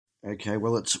Okay,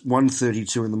 well, it's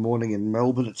 1:32 in the morning in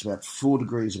Melbourne. It's about 4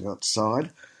 degrees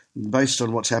outside. And based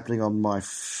on what's happening on my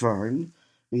phone,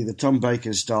 either Tom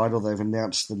Baker's died or they've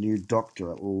announced the new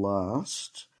doctor at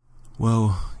last.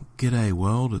 Well, g'day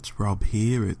world, it's Rob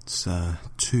here. It's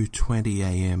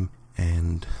 2:20am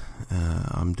and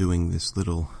I'm doing this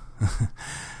little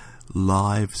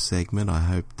live segment. I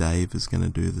hope Dave is going to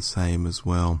do the same as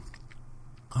well.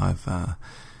 I've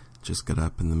just got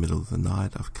up in the middle of the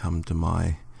night. I've come to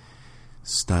my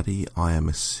study. I am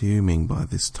assuming by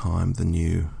this time the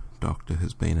new doctor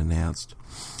has been announced.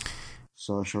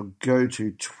 So I shall go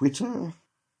to Twitter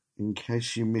in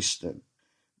case you missed it.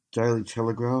 Daily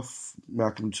Telegraph,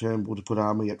 Malcolm Turnbull to put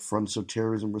army at fronts of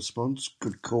terrorism response.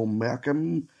 Good call,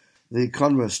 Malcolm. The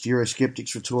Economist,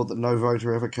 Eurosceptics retort that no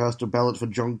voter ever cast a ballot for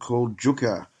John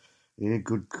Juka. Yeah,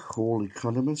 good call,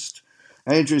 Economist.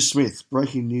 Andrew Smith,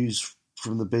 breaking news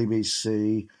from the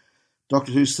BBC.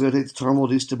 Doctor Who's 13th Time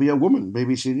Lord is to be a woman,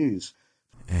 BBC News.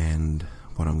 And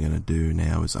what I'm going to do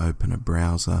now is open a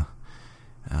browser,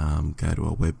 go to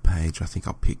a web page. I think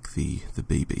I'll pick the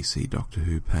BBC Doctor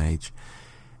Who page,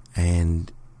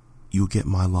 and you'll get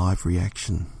my live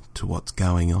reaction to what's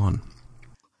going on.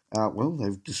 Well,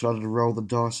 they've decided to roll the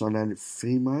dice on a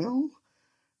female.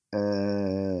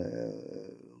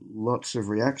 Lots of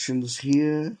reactions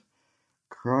here.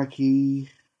 Crikey.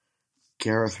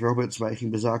 Gareth Roberts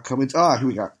making bizarre comments. Here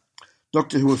we go.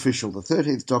 Doctor Who official. The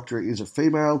 13th Doctor is a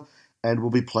female and will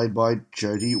be played by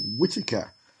Jodie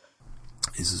Whittaker.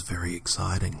 This is very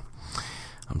exciting.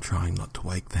 I'm trying not to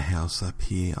wake the house up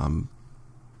here.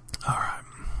 Alright,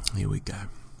 here we go.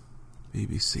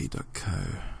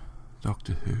 BBC.co.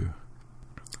 Doctor Who.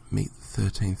 Meet the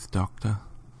 13th Doctor.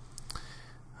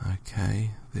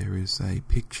 Okay, there is a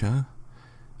picture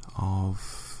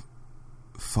of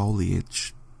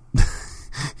foliage.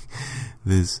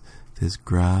 There's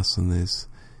grass and there's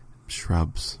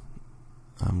shrubs.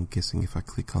 I'm guessing if I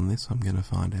click on this, I'm going to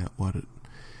find out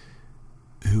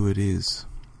who it is.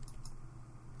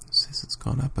 It says it's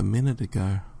gone up a minute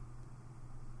ago.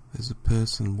 There's a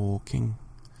person walking.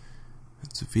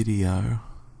 It's a video.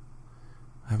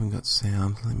 I haven't got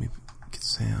sound. Let me get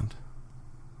sound.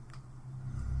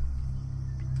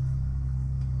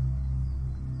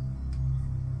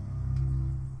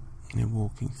 You're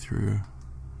walking through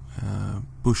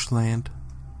bushland.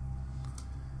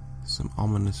 Some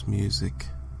ominous music.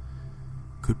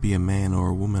 Could be a man or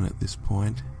a woman at this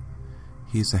point.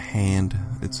 Here's a hand.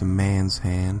 It's a man's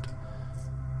hand.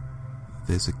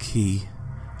 There's a key.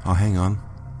 Oh, hang on.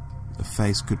 The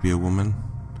face could be a woman.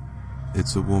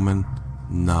 It's a woman.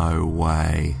 No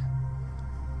way.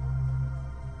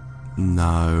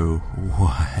 No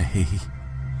way.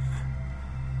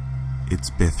 It's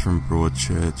Beth from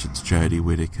Broadchurch. It's Jodie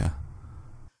Whittaker.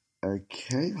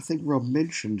 Okay, I think Rob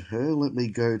mentioned her. Let me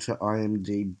go to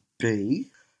IMDb.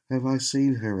 Have I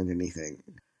seen her in anything?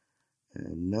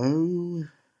 No.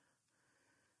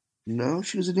 No,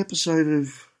 she was in an episode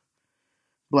of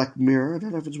Black Mirror. I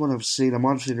don't know if it's one I've seen. I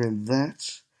might have seen her in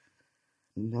that.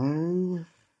 No,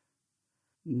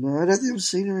 I don't think I've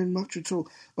seen her in much at all.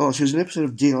 Oh, she was in an episode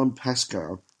of Dion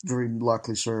Pascal. Very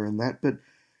likely saw her in that, but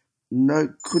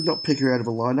no, could not pick her out of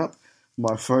a lineup.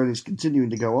 My phone is continuing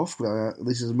to go off.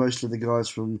 This is mostly the guys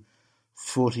from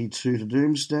 42 to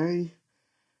Doomsday.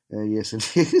 Yes,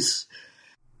 it is.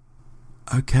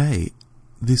 Okay,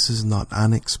 this is not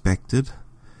unexpected.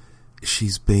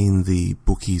 She's been the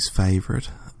bookies' favourite,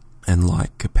 and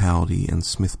like Capaldi and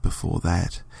Smith before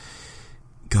that.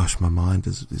 Gosh, my mind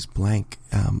is blank.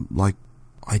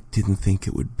 I didn't think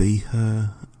it would be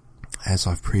her. As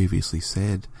I've previously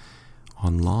said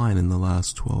online in the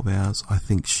last 12 hours, I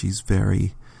think she's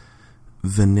very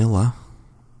vanilla.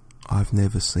 I've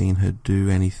never seen her do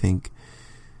anything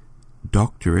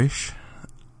doctorish.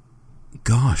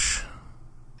 Gosh.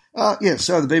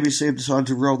 So the BBC have decided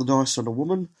to roll the dice on a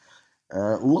woman.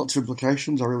 Lots of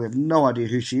implications. I really have no idea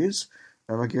who she is,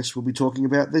 and I guess we'll be talking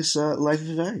about this later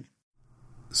today.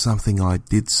 Something I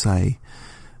did say,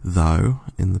 though,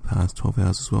 in the past 12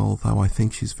 hours as well, although I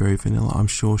think she's very vanilla, I'm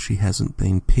sure she hasn't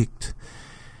been picked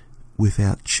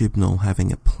without Chibnall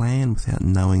having a plan, without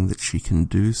knowing that she can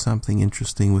do something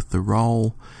interesting with the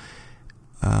role.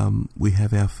 We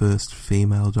have our first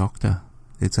female doctor.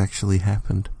 It's actually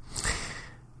happened.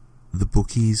 The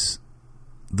bookies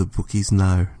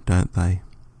know, don't they?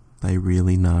 They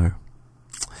really know.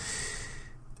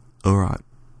 Alright,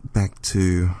 back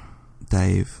to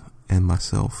Dave and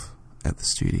myself at the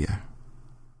studio.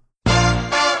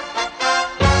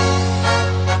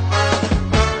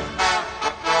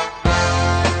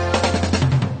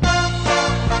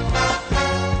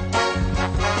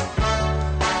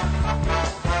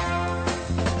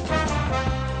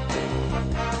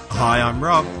 Hi, I'm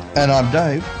Rob. And I'm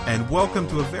Dave. And welcome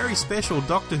to a very special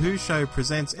Doctor Who Show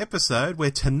Presents episode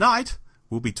where tonight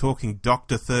we'll be talking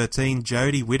Doctor 13,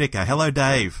 Jodie Whittaker. Hello,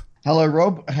 Dave. Hello,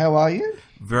 Rob. How are you?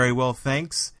 Very well,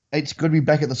 thanks. It's good to be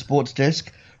back at the sports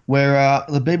desk where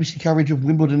the BBC coverage of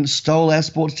Wimbledon stole our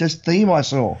sports desk theme, I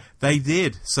saw. They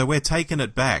did, so we're taking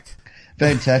it back.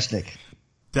 Fantastic.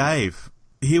 Dave,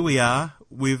 here we are.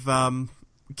 We've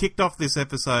kicked off this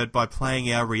episode by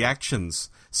playing our reactions.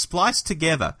 Spliced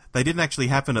together. They didn't actually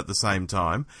happen at the same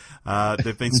time.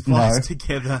 They've been spliced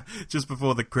together just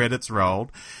before the credits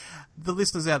rolled. The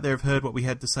listeners out there have heard what we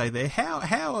had to say there.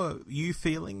 How are you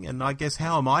feeling? And I guess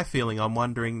how am I feeling? I'm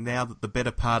wondering now that the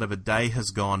better part of a day has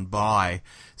gone by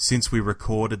since we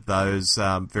recorded those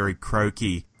very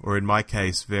croaky, or in my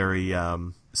case, very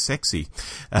sexy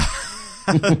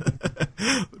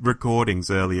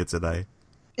recordings earlier today.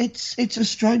 It's a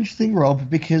strange thing, Rob,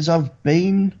 because I've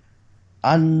been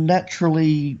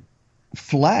unnaturally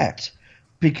flat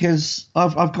because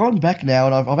I've gone back now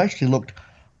and I've actually looked.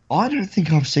 I don't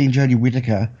think I've seen Jodie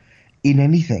Whittaker in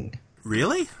anything.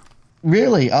 Really?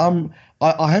 Really. I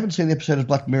haven't seen the episode of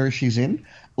Black Mirror she's in.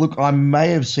 Look, I may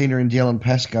have seen her in Dylan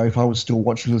Pascoe if I was still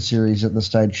watching the series at the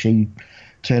stage she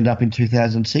turned up in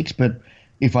 2006, but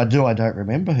if I do, I don't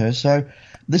remember her. So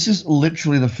this is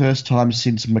literally the first time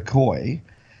since McCoy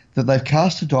that they've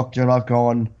cast a doctor and I've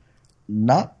gone,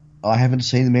 nah, I haven't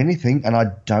seen them in anything, and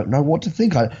I don't know what to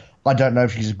think. I don't know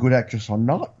if she's a good actress or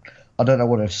not. I don't know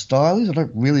what her style is. I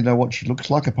don't really know what she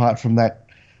looks like apart from that,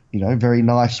 very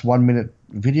nice 1-minute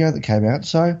video that came out.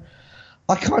 So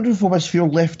I kind of almost feel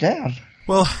left out.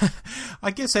 Well,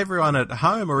 I guess everyone at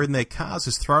home or in their cars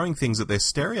is throwing things at their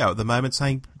stereo at the moment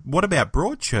saying, what about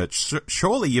Broadchurch?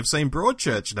 Surely you've seen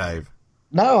Broadchurch, Dave.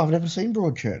 No, I've never seen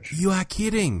Broadchurch. You are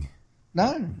kidding.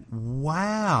 No.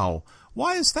 Wow.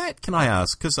 Why is that, can I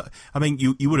ask? Because,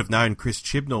 you would have known Chris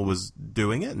Chibnall was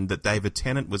doing it and that David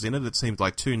Tennant was in it. It seemed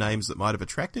like two names that might have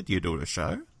attracted you to a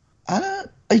show.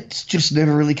 It's just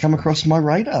never really come across my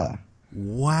radar.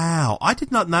 Wow. I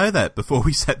did not know that before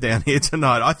we sat down here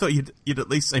tonight. I thought you'd at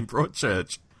least seen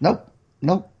Broadchurch.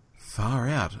 Nope. Far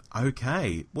out.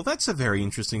 Okay. Well, that's a very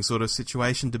interesting sort of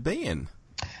situation to be in.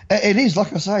 It is,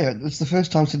 like I say, it's the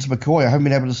first time since McCoy I haven't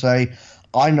been able to say,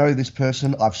 I know this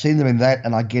person, I've seen them in that,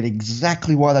 and I get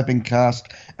exactly why they've been cast,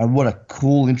 and what a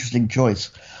cool, interesting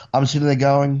choice. I'm sitting there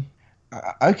going,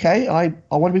 okay, I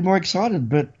want to be more excited,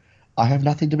 but I have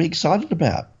nothing to be excited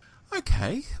about.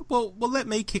 Okay, well, let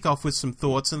me kick off with some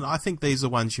thoughts, and I think these are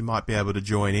ones you might be able to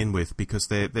join in with, because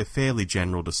they're fairly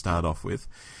general to start off with.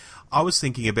 I was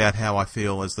thinking about how I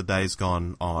feel as the day's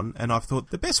gone on, and I've thought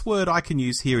the best word I can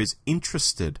use here is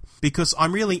interested, because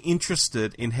I'm really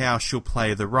interested in how she'll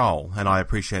play the role, and I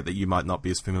appreciate that you might not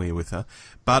be as familiar with her,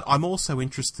 but I'm also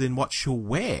interested in what she'll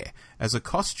wear as a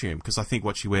costume, because I think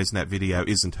what she wears in that video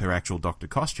isn't her actual Doctor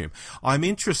costume. I'm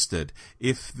interested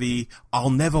if the I'll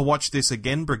never watch this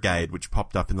again brigade, which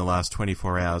popped up in the last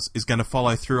 24 hours, is going to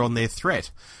follow through on their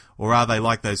threat. Or are they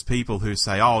like those people who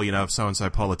say, if so-and-so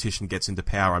politician gets into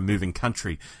power, I'm moving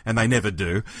country, and they never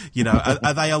do?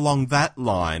 Are they along that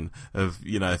line of,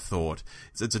 thought?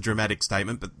 It's a dramatic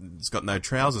statement, but it's got no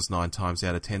trousers 9 times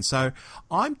out of 10. So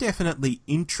I'm definitely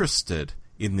interested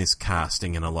in this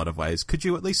casting in a lot of ways. Could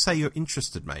you at least say you're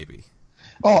interested, maybe?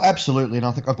 Oh, absolutely, and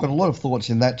I think I've got a lot of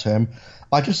thoughts in that term.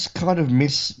 I just kind of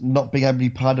miss not being able to be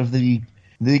part of the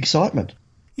excitement.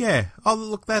 Yeah. Oh,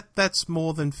 look, that's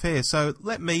more than fair. So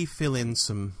let me fill in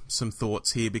some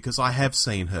thoughts here, because I have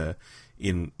seen her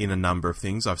in a number of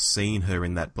things. I've seen her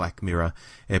in that Black Mirror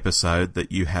episode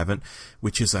that you haven't,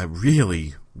 which is a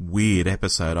really weird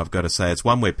episode, I've got to say. It's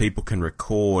one where people can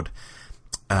record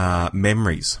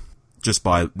memories just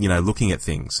by, looking at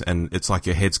things. And it's like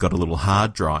your head's got a little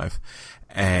hard drive.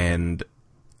 And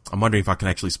I'm wondering if I can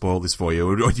actually spoil this for you,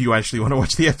 or do you actually want to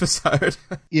watch the episode?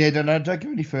 Yeah, no, don't go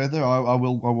any further. I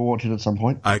will watch it at some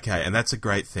point. Okay, and that's a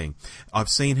great thing. I've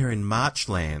seen her in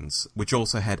Marchlands, which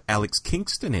also had Alex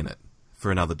Kingston in it,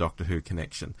 for another Doctor Who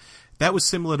connection. That was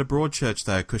similar to Broadchurch,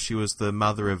 though, because she was the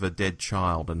mother of a dead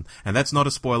child, and that's not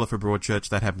a spoiler for Broadchurch.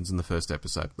 That happens in the first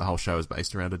episode. The whole show is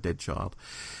based around a dead child.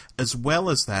 As well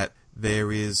as that,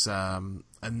 there is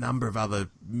a number of other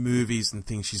movies and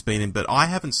things she's been in, but I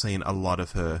haven't seen a lot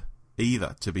of her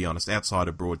either, to be honest, outside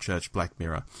of Broadchurch, Black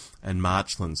Mirror, and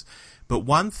Marchlands. But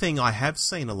one thing I have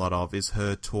seen a lot of is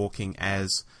her talking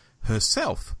as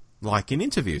herself, like in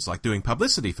interviews, like doing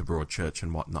publicity for Broadchurch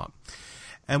and whatnot.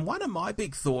 And one of my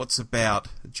big thoughts about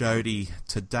Jodie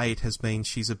to date has been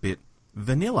she's a bit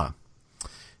vanilla.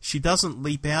 she doesn't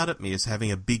leap out at me as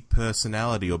having a big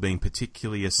personality or being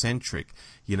particularly eccentric.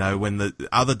 You know, when the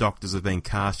other doctors have been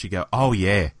cast, you go, oh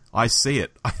yeah, I see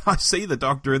it. I see the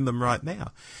Doctor in them right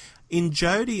now. In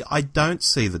Jodie, I don't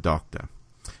see the Doctor.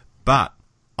 But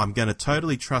I'm going to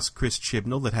totally trust Chris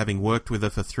Chibnall that, having worked with her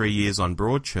for 3 years on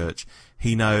Broadchurch,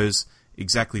 he knows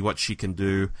exactly what she can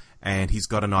do, and he's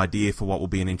got an idea for what will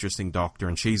be an interesting Doctor,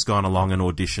 and she's gone along and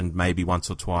auditioned maybe once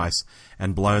or twice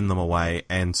and blown them away,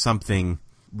 and something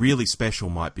really special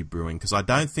might be brewing, because I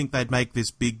don't think they'd make this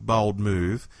big, bold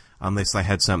move unless they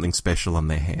had something special on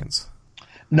their hands.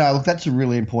 No, look, that's a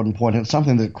really important point. It's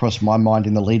something that crossed my mind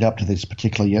in the lead up to this,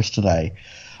 particularly yesterday,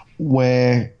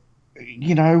 where,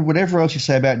 you know, whatever else you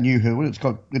say about New Who, it's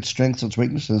got its strengths and its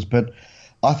weaknesses, but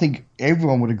I think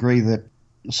everyone would agree that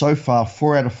so far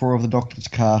 4 out of 4 of the Doctor's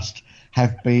cast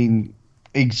have been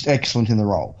excellent in the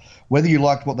role. Whether you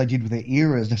liked what they did with their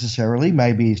eras necessarily,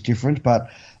 maybe is different, but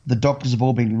the Doctors have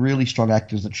all been really strong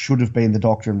actors that should have been the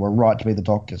Doctor and were right to be the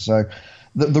Doctor. So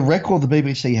the record the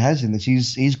BBC has in this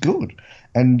is good.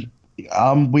 And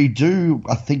we do,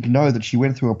 I think, know that she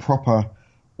went through a proper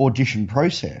audition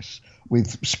process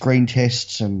with screen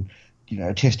tests and, you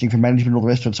know, testing for management and all the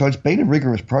rest of it. So it's been a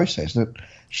rigorous process that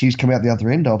she's come out the other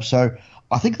end of. So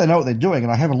I think they know what they're doing,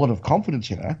 and I have a lot of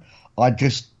confidence in her. I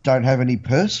just don't have any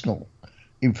personal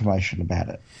information about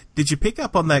it. Did you pick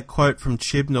up on that quote from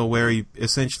Chibnall where he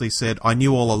essentially said, I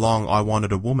knew all along I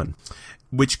wanted a woman?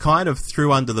 Which kind of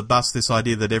threw under the bus this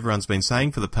idea that everyone's been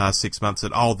saying for the past 6 months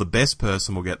that, oh, the best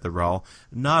person will get the role.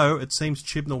 No, it seems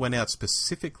Chibnall went out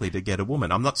specifically to get a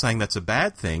woman. I'm not saying that's a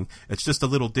bad thing. It's just a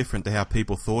little different to how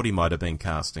people thought he might have been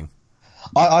casting.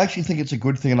 I actually think it's a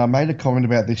good thing, and I made a comment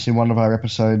about this in one of our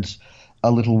episodes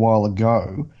a little while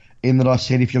ago, in that I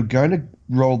said if you're going to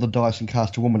roll the dice and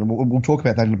cast a woman, and we'll talk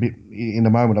about that in a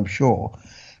moment, I'm sure,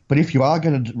 but if you are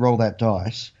going to roll that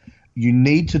dice, you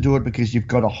need to do it because you've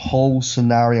got a whole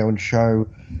scenario and show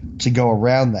to go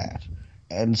around that.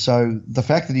 And so the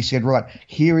fact that he said, right,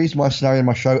 here is my scenario in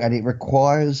my show, and it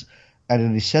requires and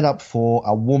it is set up for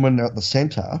a woman at the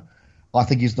centre, I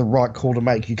think is the right call to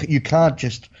make. You can't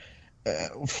just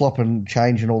flop and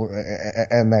change and all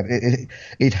and that.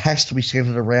 It has to be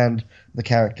centred around the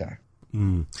character.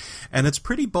 Mm. And it's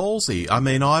pretty ballsy. I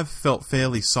mean, I've felt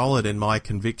fairly solid in my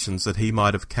convictions that he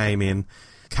might have came in,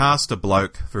 cast a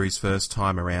bloke for his first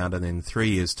time around, and in 3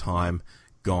 years' time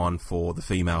gone for the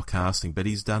female casting. But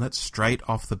he's done it straight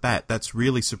off the bat. That's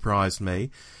really surprised me.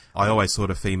 I always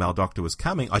thought a female Doctor was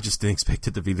coming. I just didn't expect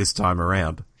it to be this time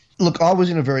around. Look, I was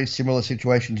in a very similar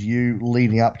situation to you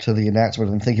leading up to the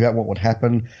announcement and thinking about what would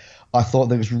happen. I thought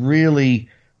there was really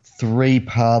 3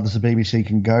 paths the BBC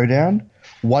can go down.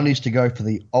 One is to go for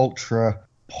the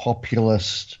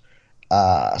ultra-populist,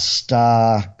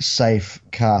 star-safe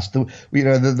cast.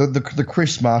 The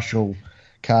Chris Marshall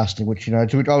casting, which, you know,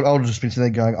 I'll just be sitting there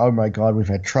going, oh my God, we've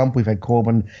had Trump, we've had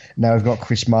Corbyn, now we've got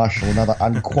Chris Marshall, another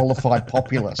unqualified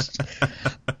populist.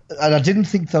 And I didn't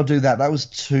think they'll do that. That was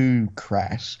too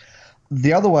crass.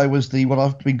 The other way was what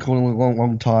I've been calling a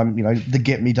long time, you know, the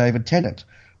Get Me David Tennant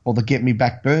or the Get Me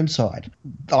Back Burnside.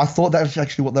 I thought that was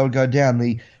actually what they would go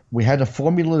down. We had a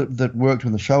formula that worked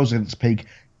when the show was at its peak.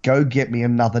 Go get me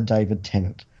another David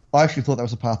Tennant. I actually thought that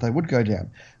was the path they would go down.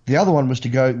 The other one was to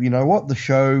go, you know what, the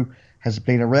show has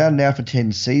been around now for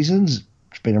 10 seasons.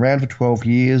 It's been around for 12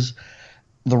 years.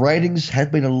 The ratings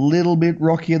have been a little bit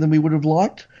rockier than we would have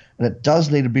liked, and it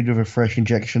does need a bit of a fresh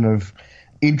injection of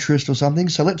interest or something.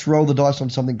 So let's roll the dice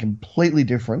on something completely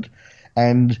different,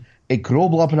 and it could all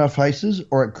blow up in our faces,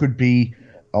 or it could be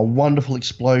a wonderful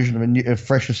explosion of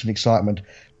freshness and excitement,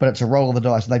 but it's a roll of the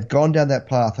dice. And they've gone down that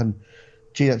path, and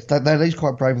gee, that is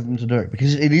quite brave of them to do,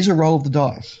 because it is a roll of the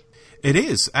dice. It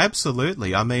is,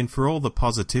 absolutely. I mean, for all the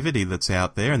positivity that's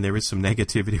out there, and there is some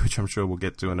negativity, which I'm sure we'll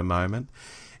get to in a moment,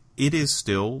 it is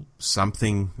still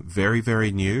something very,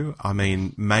 very new. I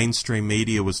mean, mainstream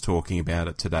media was talking about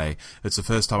it today. It's the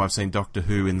first time I've seen Doctor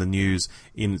Who in the news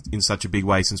in such a big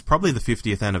way since probably the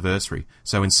 50th anniversary,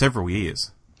 so in several years.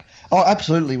 Oh,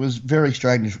 absolutely. It was very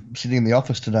strange sitting in the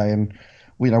office today, and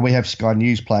we have Sky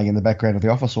News playing in the background of the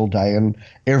office all day, and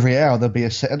every hour there'll be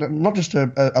not just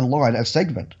a line, a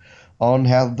segment on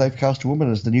how they've cast a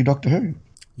woman as the new Doctor Who.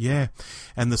 Yeah,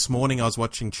 and this morning I was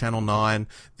watching Channel 9.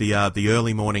 The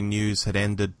early morning news had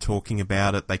ended talking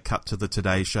about it. They cut to the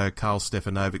Today Show. Carl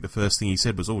Stefanovic, the first thing he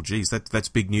said was, oh, geez, that's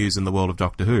big news in the world of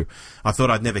Doctor Who. I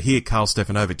thought I'd never hear Carl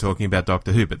Stefanovic talking about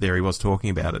Doctor Who, but there he was talking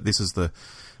about it. This is the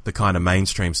kind of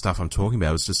mainstream stuff I'm talking about.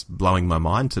 It was just blowing my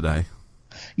mind today.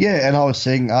 Yeah, and I was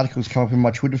seeing articles come up in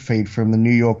my Twitter feed from the New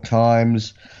York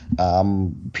Times.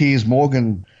 Piers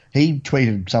Morgan he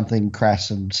tweeted something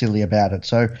crass and silly about it.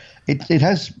 So it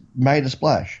has made a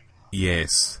splash.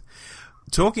 Yes.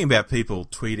 Talking about people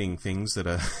tweeting things that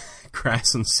are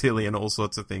crass and silly and all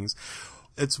sorts of things,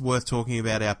 it's worth talking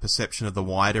about our perception of the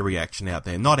wider reaction out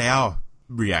there. Not our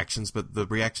reactions, but the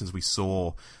reactions we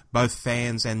saw both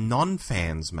fans and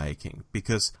non-fans making.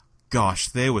 Because, gosh,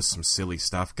 there was some silly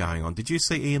stuff going on. Did you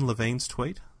see Ian Levine's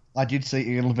tweet? I did see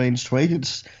Ian Levine's tweet.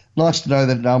 It's nice to know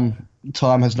that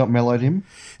time has not mellowed him.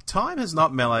 Time has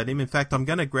not mellowed him. In fact, I'm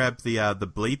going to grab the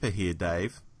bleeper here,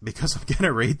 Dave, because I'm going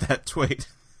to read that tweet.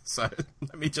 So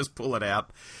let me just pull it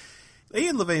out.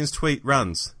 Ian Levine's tweet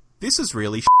runs, "This is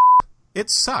really It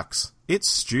sucks.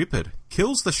 It's stupid.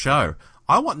 Kills the show.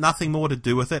 I want nothing more to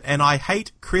do with it, and I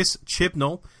hate Chris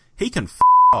Chibnall. He can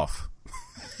off."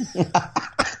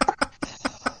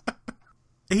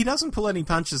 He doesn't pull any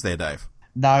punches there, Dave.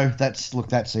 No, that's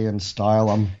Ian's style.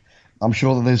 I'm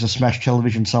sure that there's a Smash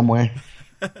Television somewhere.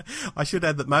 I should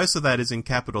add that most of that is in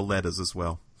capital letters as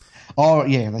well. Oh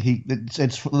yeah,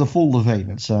 it's the full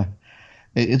Levine.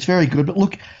 It's very good. But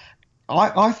look,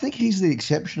 I think he's the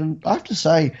exception. I have to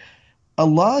say, a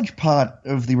large part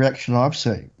of the reaction I've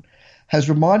seen has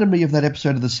reminded me of that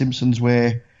episode of The Simpsons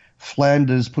where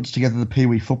Flanders puts together the Pee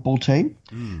Wee football team,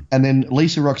 and then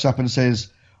Lisa rocks up and says,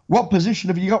 "What position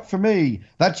have you got for me?"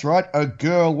 "That's right, a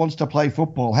girl wants to play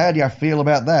football. How do you feel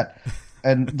about that?"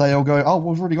 And they all go, "Oh,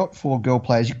 we've already got 4 girl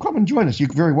players. You come and join us.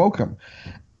 You're very welcome."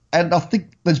 And I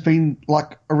think there's been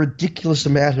like a ridiculous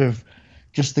amount of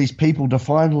just these people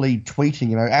defiantly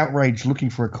tweeting, outrage, looking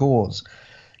for a cause.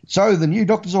 "So the new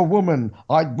doctor's a woman.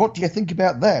 What do you think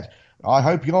about that? I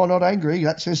hope you're not angry.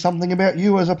 That says something about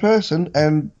you as a person."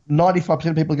 And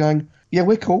 95% of people are going, "Yeah,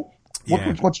 we're cool.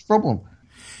 What's the problem?"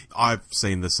 I've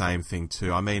seen the same thing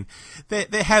too. I mean,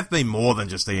 there have been more than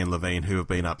just Ian Levine who have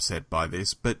been upset by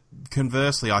this, but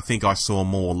conversely, I think I saw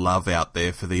more love out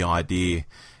there for the idea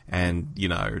and,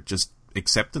 just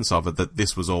acceptance of it, that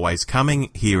this was always coming.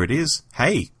 Here it is.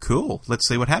 Hey, cool. Let's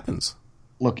see what happens.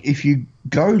 Look, if you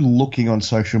go looking on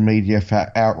social media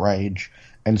for outrage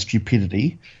and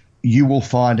stupidity, you will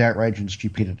find outrage and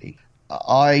stupidity.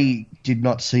 I did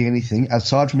not see anything,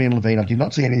 aside from Ian Levine, I did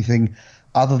not see anything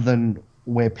other than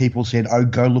where people said, "Oh,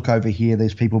 go look over here,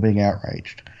 there's people being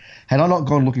outraged." Had I not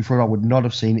gone looking for it, I would not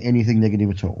have seen anything negative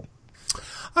at all.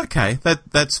 Okay,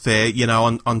 that's fair.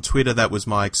 On Twitter, that was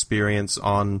my experience.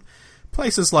 On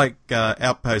places like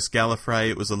Outpost Gallifrey,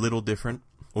 it was a little different.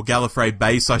 Or Gallifrey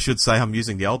Base, I should say. I'm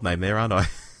using the old name there, aren't I?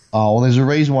 Oh, well, there's a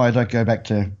reason why I don't go back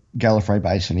to Gallifrey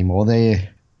Base anymore.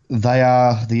 They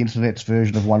are the internet's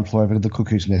version of One Flew Over the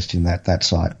Cuckoo's Nest in that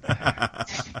site.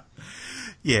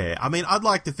 Yeah, I mean, I'd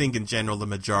like to think in general the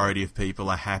majority of people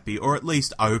are happy, or at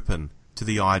least open to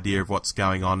the idea of what's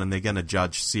going on, and they're going to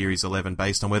judge Series 11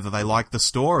 based on whether they like the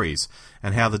stories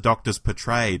and how the Doctor's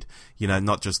portrayed,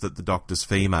 not just that the Doctor's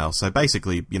female. So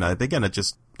basically, they're going to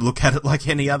just look at it like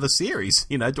any other series.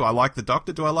 Do I like the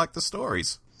Doctor? Do I like the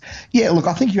stories? Yeah, look,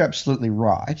 I think you're absolutely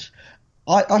right.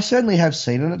 I certainly have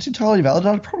seen it, and it's entirely valid,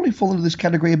 and I'd probably fall into this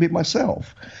category a bit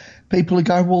myself. People are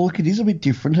going, well, look, it is a bit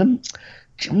different, and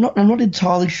I'm not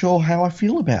entirely sure how I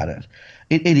feel about it.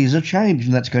 It is a change,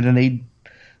 and that's going to need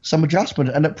some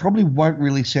adjustment, and it probably won't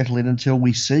really settle in until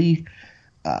we see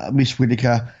Miss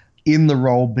Whittaker in the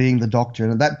role being the Doctor,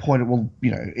 and at that point it will,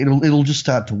 it'll just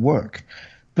start to work.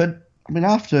 But I mean,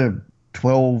 after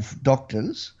 12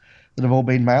 Doctors that have all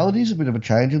been male, it is a bit of a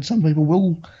change, and some people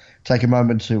will take a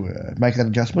moment to make that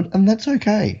adjustment, and that's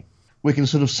okay. We can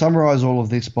sort of summarise all of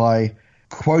this by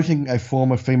quoting a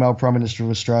former female Prime Minister of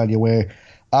Australia, where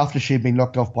after she'd been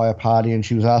knocked off by a party and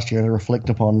she was asked to reflect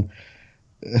upon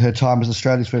her time as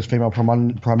Australia's first female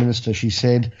Prime Minister, she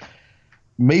said,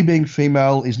 "Me being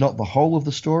female is not the whole of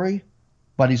the story,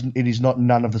 but it is not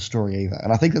none of the story either."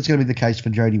 And I think that's going to be the case for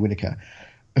Jodie Whittaker.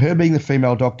 Her being the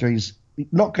female Doctor is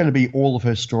not going to be all of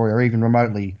her story, or even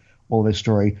remotely all of her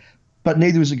story, but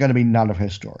neither is it going to be none of her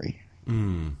story.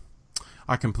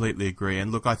 I completely agree.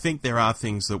 And look, I think there are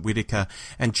things that Whittaker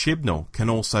and Chibnall can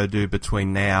also do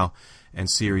between now and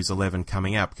Series 11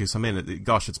 coming out, because, I mean,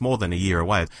 gosh, it's more than a year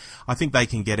away. I think they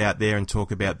can get out there and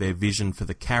talk about their vision for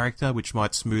the character, which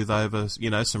might smooth over,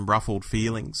 some ruffled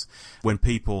feelings when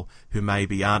people who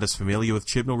maybe aren't as familiar with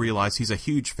Chibnall realise he's a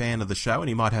huge fan of the show and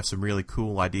he might have some really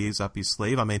cool ideas up his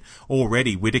sleeve. I mean,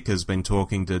 already Whittaker's been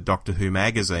talking to Doctor Who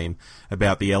magazine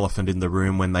about the elephant in the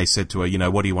room when they said to her,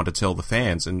 what do you want to tell the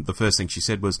fans? And the first thing she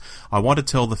said was, "I want to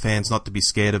tell the fans not to be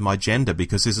scared of my gender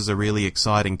because this is a really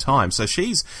exciting time." So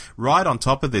she's right right on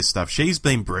top of this stuff. She's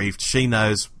been briefed. She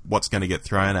knows what's going to get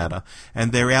thrown at her.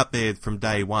 And they're out there from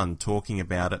day one talking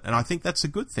about it. And I think that's a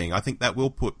good thing. I think that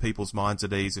will put people's minds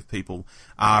at ease if people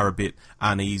are a bit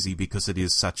uneasy because it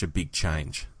is such a big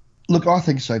change. Look, I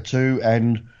think so too.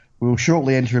 And we'll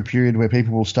shortly enter a period where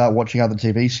people will start watching other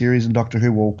TV series and Doctor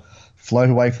Who will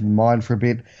float away from the mind for a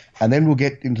bit. And then we'll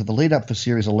get into the lead up for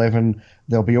Series 11.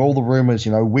 There'll be all the rumours,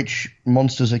 which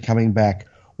monsters are coming back,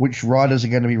 which writers are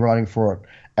going to be writing for it.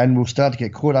 And we'll start to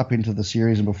get caught up into the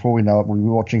series, and before we know it, we'll be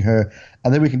watching her,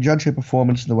 and then we can judge her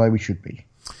performance in the way we should be.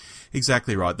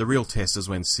 Exactly right. The real test is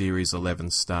when Series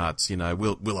 11 starts.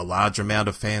 Will a large amount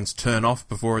of fans turn off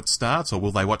before it starts, or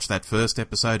will they watch that first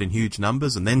episode in huge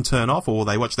numbers and then turn off, or will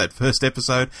they watch that first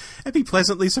episode and be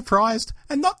pleasantly surprised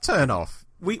and not turn off?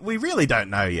 We really don't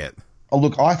know yet. Oh,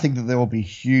 look, I think that there will be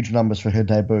huge numbers for her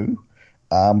debut,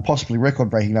 possibly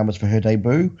record-breaking numbers for her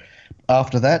debut.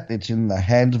 After that, it's in the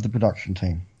hands of the production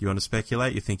team. You want to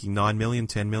speculate? You're thinking 9 million,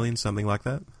 10 million, something like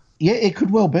that? Yeah, it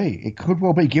could well be. It could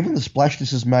well be. Given the splash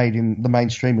this has made in the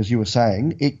mainstream, as you were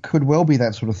saying, it could well be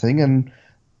that sort of thing, and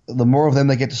the more of them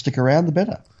they get to stick around, the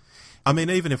better. I mean,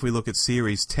 even if we look at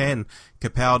Series 10,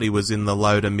 Capaldi was in the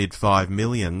low to mid 5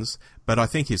 millions, but I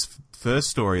think his first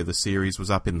story of the series was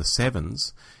up in the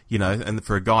 7s, and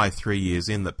for a guy 3 years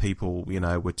in that people,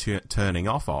 were turning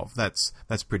off of, that's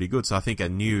pretty good. So I think a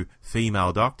new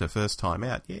female Doctor, first time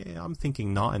out, yeah, I'm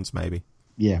thinking 9s maybe.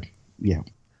 Yeah.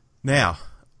 Now,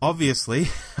 obviously,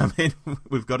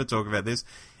 we've got to talk about this.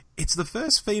 It's the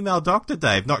first female Doctor,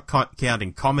 Dave, not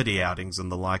counting comedy outings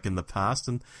and the like in the past,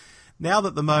 and now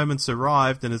that the moment's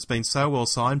arrived and it's been so well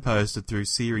signposted through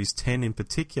Series 10 in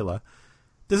particular,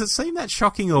 does it seem that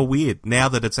shocking or weird now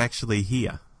that it's actually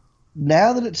here?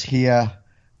 Now that it's here,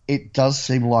 it does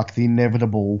seem like the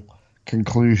inevitable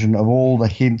conclusion of all the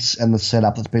hints and the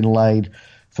setup that's been laid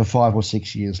for 5 or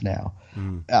 6 years now.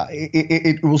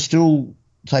 It will still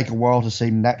take a while to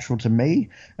seem natural to me,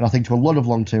 and I think to a lot of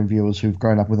long-term viewers who've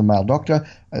grown up with a male Doctor,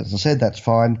 as I said, that's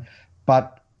fine.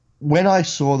 But when I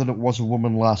saw that it was a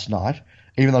woman last night,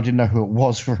 even though I didn't know who it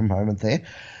was for a moment there,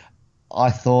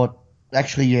 I thought,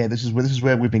 actually, yeah, this is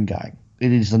where we've been going.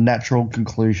 It is the natural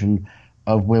conclusion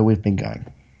of where we've been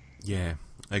going. Yeah,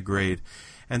 agreed.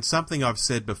 And something I've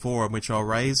said before, and which I'll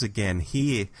raise again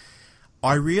here,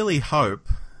 I really hope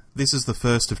this is the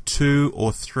first of 2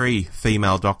 or 3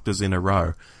 female Doctors in a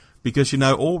row. Because,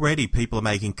 already people are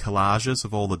making collages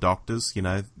of all the Doctors,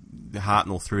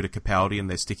 Hartnell through to Capaldi, and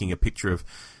they're sticking a picture of,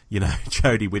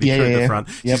 Jodie Whittaker in the front.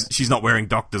 Yep. She's not wearing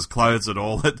Doctor's clothes at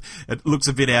all. It looks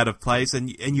a bit out of place, and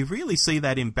you really see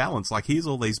that imbalance. Like, here's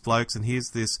all these blokes, and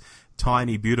here's this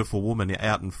tiny, beautiful woman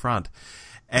out in front.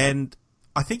 And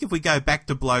I think if we go back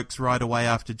to blokes right away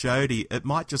after Jodie, it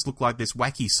might just look like this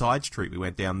wacky side street we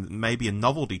went down, maybe a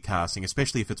novelty casting,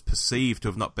 especially if it's perceived to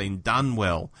have not been done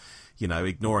well.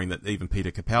 Ignoring that even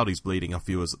Peter Capaldi's bleeding off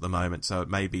viewers at the moment, so it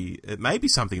may be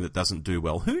something that doesn't do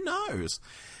well. Who knows?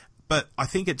 But I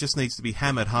think it just needs to be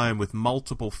hammered home with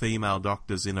multiple female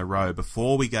Doctors in a row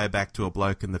before we go back to a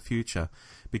bloke in the future.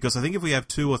 Because I think if we have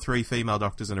 2 or 3 female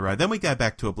Doctors in a row, then we go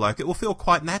back to a bloke, it will feel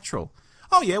quite natural.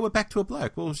 Oh yeah, we're back to a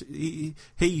bloke. Well,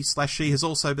 he/she has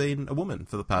also been a woman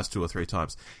for the past 2 or 3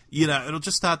 times. It'll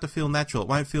just start to feel natural. It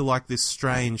won't feel like this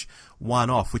strange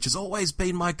one-off, which has always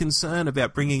been my concern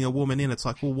about bringing a woman in. It's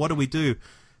like, well, what do we do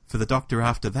for the Doctor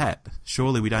after that?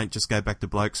 Surely we don't just go back to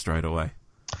bloke straight away.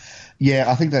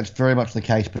 Yeah, I think that's very much the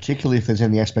case, particularly if there's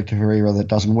any aspect of her era that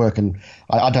doesn't work, and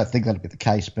I don't think that'll be the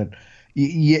case, but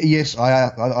yes,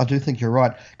 I do think you're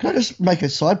right. Can I just make a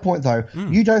side point, though?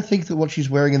 You don't think that what she's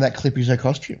wearing in that clip is her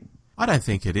costume? I don't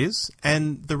think it is,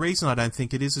 and the reason I don't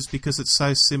think it is because it's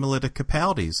so similar to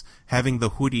Capaldi's, having the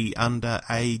hoodie under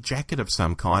a jacket of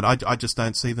some kind. I just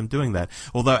don't see them doing that.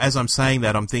 Although, as I'm saying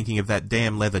that, I'm thinking of that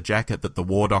damn leather jacket that the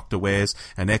War Doctor wears,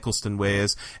 and Eccleston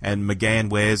wears, and McGann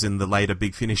wears in the later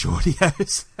Big Finish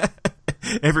audios.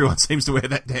 Everyone seems to wear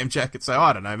that damn jacket, so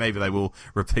I don't know, maybe they will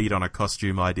repeat on a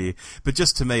costume idea. But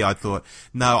just to me, I thought,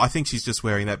 no, I think she's just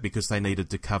wearing that because they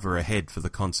needed to cover her head for the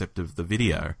concept of the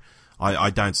video.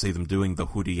 I don't see them doing the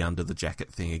hoodie under the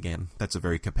jacket thing again. That's a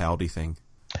very Capaldi thing.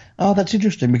 Oh, that's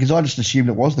interesting, because I just assumed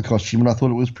it was the costume and I thought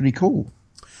it was pretty cool.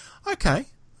 Okay.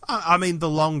 I mean, the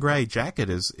long grey jacket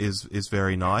is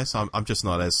very nice. I'm just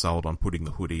not as sold on putting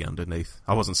the hoodie underneath.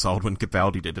 I wasn't sold when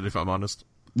Capaldi did it, if I'm honest.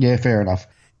 Yeah, fair enough.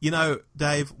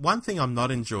 Dave, one thing I'm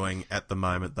not enjoying at the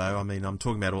moment, though, I mean, I'm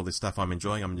talking about all this stuff I'm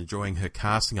enjoying her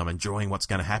casting, I'm enjoying what's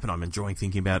going to happen, I'm enjoying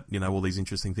thinking about, all these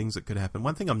interesting things that could happen.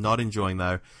 One thing I'm not enjoying,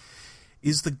 though,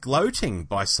 is the gloating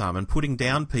by some and putting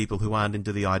down people who aren't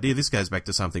into the idea. This goes back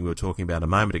to something we were talking about a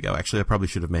moment ago. Actually, I probably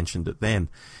should have mentioned it then.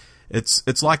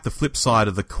 it's like the flip side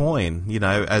of the coin, you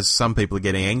know, as some people are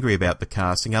getting angry about the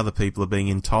casting, other people are being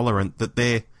intolerant that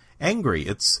they're angry.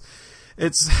 It's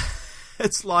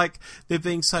it's like they're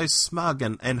being so smug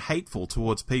and hateful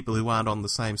towards people who aren't on the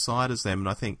same side as them. And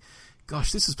I think,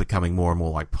 gosh, this is becoming more and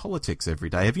more like politics every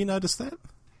day. Have you noticed that?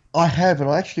 I have, and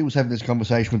I actually was having this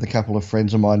conversation with a couple of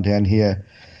friends of mine down here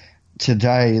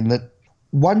today, and that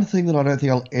one thing that I don't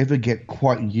think I'll ever get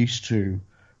quite used to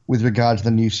with regard to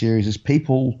the new series is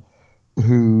people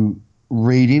who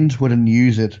read into it and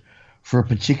use it for a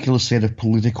particular set of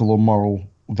political or moral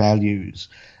values,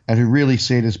 and who really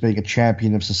see it as being a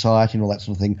champion of society and all that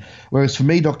sort of thing. Whereas for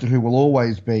me, Doctor Who will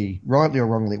always be, rightly or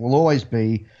wrongly, it will always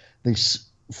be this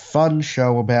fun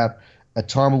show about a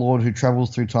Time Lord who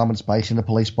travels through time and space in a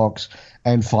police box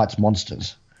and fights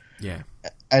monsters. Yeah.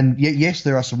 And yes,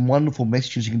 there are some wonderful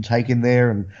messages you can take in there,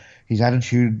 and his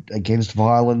attitude against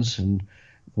violence and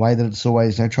the way that it's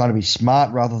always, you know, trying to be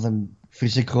smart rather than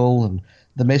physical, and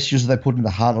the messages that they put in the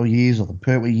Hartnell years or the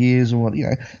Pertwee years, and what, you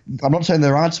know. I'm not saying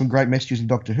there aren't some great messages in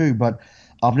Doctor Who, but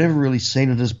I've never really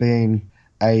seen it as being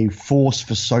a force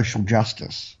for social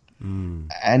justice.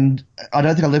 And I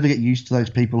don't think I'll ever get used to those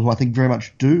people who I think very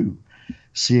much do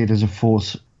see it as a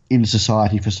force in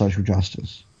society for social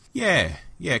justice. Yeah,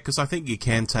 because I think you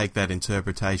can take that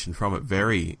interpretation from it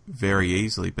very, very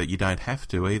easily, but you don't have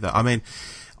to either. I mean,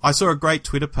 I saw a great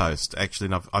Twitter post,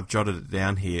 actually, and I've jotted it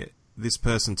down here. This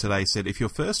person today said, if your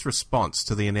first response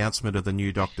to the announcement of the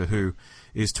new Doctor Who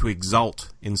is to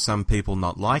exult in some people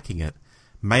not liking it,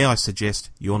 may I suggest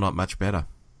you're not much better.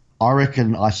 I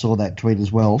reckon I saw that tweet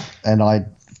as well, and I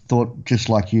thought, just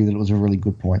like you, that it was a really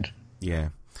good point. Yeah.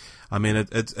 I mean,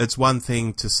 it's one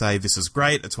thing to say this is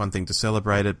great, it's one thing to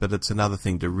celebrate it, but it's another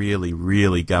thing to really,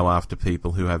 really go after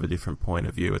people who have a different point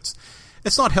of view.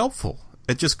 It's not helpful.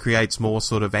 It just creates more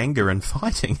sort of anger and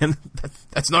fighting, and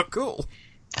that's not cool.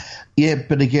 Yeah,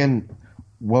 but again,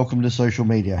 welcome to social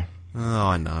media. Oh,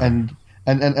 I know.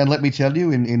 And let me tell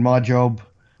you, in my job,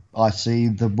 I see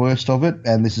the worst of it,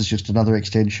 and this is just another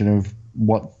extension of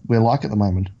what we're like at the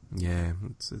moment. Yeah,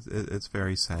 it's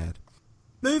very sad.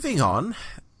 Moving on,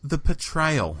 the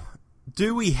portrayal.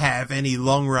 Do we have any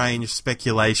long-range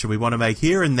speculation we want to make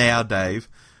here and now, Dave,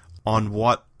 on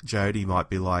what Jodie might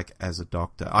be like as a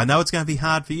Doctor? I know it's going to be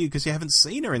hard for you because you haven't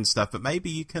seen her and stuff, but maybe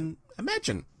you can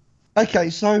imagine. Okay,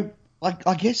 so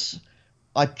I guess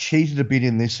I cheated a bit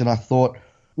in this, and I thought,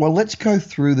 well, let's go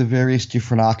through the various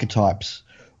different archetypes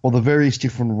or the various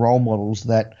different role models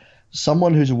that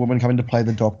someone who's a woman coming to play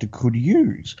the Doctor could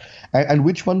use. And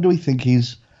which one do we think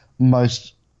is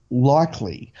most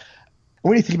likely?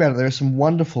 When you think about it, there are some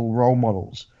wonderful role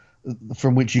models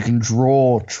from which you can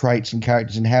draw traits and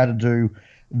characters and how to do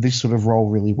this sort of role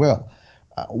really well.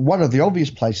 One of the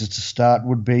obvious places to start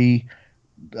would be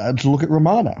to look at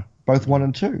Romana, both 1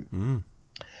 and 2. Mm.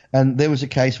 And there was a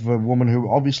case of a woman who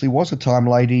obviously was a time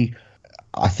lady.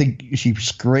 I think she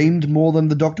screamed more than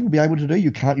the Doctor would be able to do.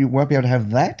 You won't be able to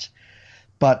have that.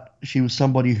 But she was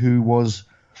somebody who was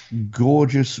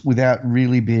gorgeous without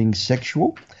really being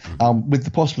sexual, with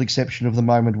the possible exception of the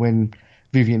moment when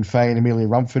Vivian Fay and Amelia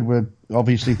Rumford were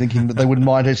obviously thinking that they wouldn't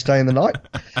mind her staying the night.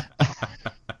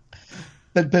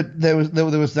 but there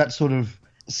was that sort of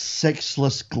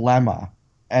sexless glamour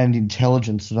and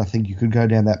intelligence that I think you could go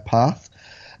down that path.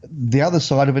 The other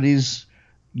side of it is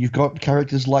you've got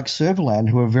characters like Servalan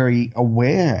who are very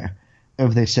aware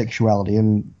of their sexuality,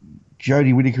 and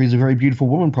Jodie Whittaker is a very beautiful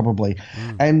woman probably.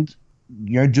 And,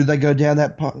 you know, do they go down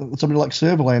that path? Somebody like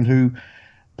Servalan, who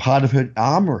part of her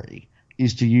armoury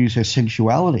is to use her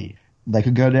sensuality. They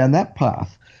could go down that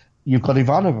path. You've got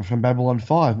Ivanova from Babylon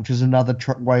 5, which is another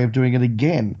way of doing it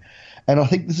again. And I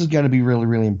think this is going to be really,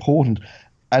 really important.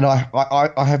 And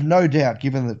I have no doubt,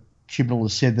 given that Chibnall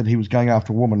has said that he was going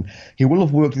after a woman, he will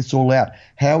have worked this all out.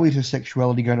 How is her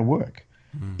sexuality going to work?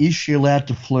 Is she allowed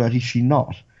to flirt? Is she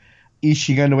not? Is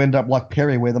she going to end up like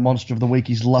Perry, where the monster of the week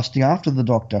is lusting after the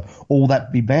Doctor? Or will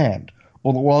that be banned?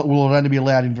 Or will it only be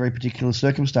allowed in very particular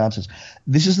circumstances?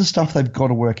 This is the stuff they've got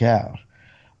to work out.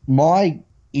 My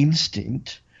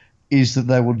instinct is that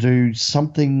they will do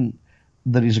something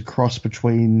that is a cross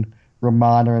between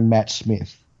Romana and Matt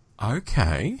Smith.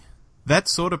 Okay. That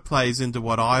sort of plays into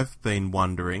what I've been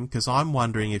wondering, because I'm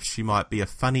wondering if she might be a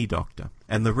funny Doctor.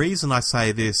 And the reason I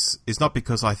say this is not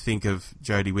because I think of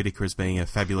Jodie Whittaker as being a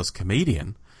fabulous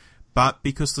comedian, but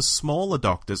because the smaller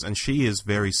Doctors, and she is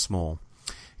very small,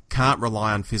 can't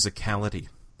rely on physicality.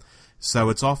 So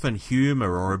it's often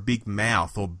humour or a big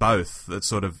mouth or both that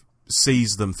sort of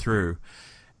sees them through.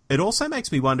 It also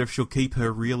makes me wonder if she'll keep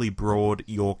her really broad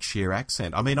Yorkshire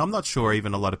accent. I mean, I'm not sure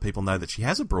even a lot of people know that she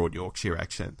has a broad Yorkshire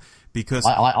accent because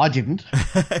I didn't.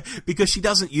 because she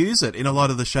doesn't use it in a lot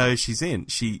of the shows she's in.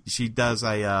 She does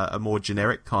a more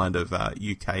generic kind of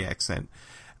UK accent,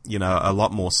 you know, a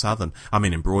lot more southern. I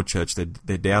mean, in Broadchurch,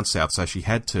 they're down south, so she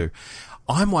had to.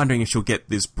 I'm wondering if she'll get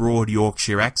this broad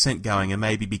Yorkshire accent going and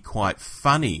maybe be quite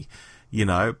funny, you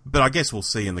know. But I guess we'll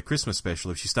see in the Christmas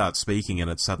special if she starts speaking and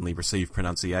it suddenly received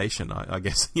pronunciation. I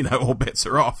guess, you know, all bets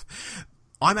are off.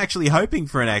 I'm actually hoping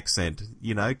for an accent,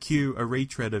 you know, cue a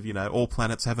retread of, you know, All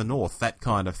Planets Have a North, that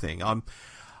kind of thing. I'm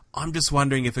just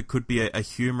wondering if it could be a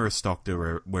humorous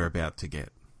Doctor we're about to get.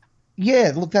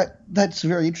 Yeah, look, that's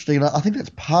very interesting. I think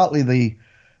that's partly the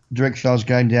direction I was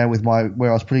going down with where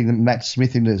I was putting Matt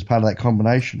Smith into as part of that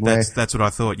combination. That's what I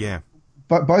thought, yeah.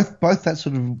 But both that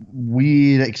sort of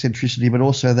weird eccentricity, but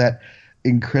also that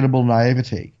incredible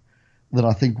naivety that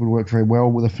I think would work very well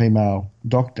with a female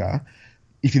Doctor,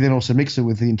 if you then also mix it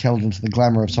with the intelligence and the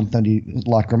glamour of something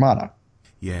like Ramada.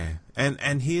 Yeah,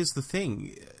 and here's the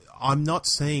thing. I'm not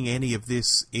seeing any of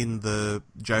this in the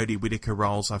Jodie Whittaker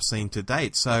roles I've seen to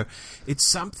date, so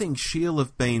it's something she'll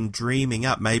have been dreaming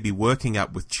up, maybe working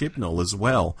up with Chibnall as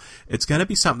well. It's going to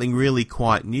be something really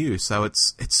quite new, so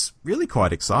it's really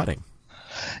quite exciting.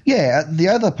 Yeah, the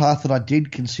other path that I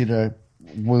did consider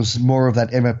was more of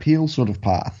that Emma Peel sort of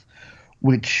path,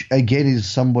 which again is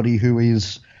somebody who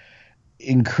is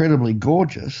incredibly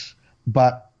gorgeous,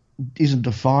 but isn't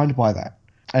defined by that,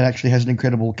 and actually has an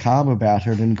incredible calm about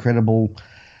her, an incredible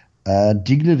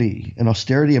dignity and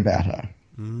austerity about her.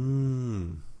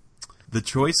 The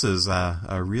choices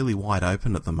are really wide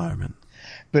open at the moment.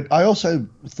 But I also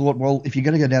thought, well, if you're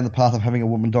going to go down the path of having a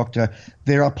woman Doctor,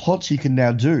 there are plots you can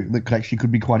now do that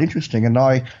could be quite interesting. And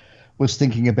I was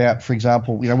thinking about, for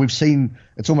example, you know, we've seen,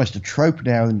 it's almost a trope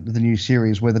now in the new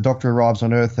series where the Doctor arrives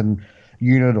on Earth and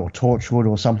Unit or Torchwood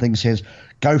or something says,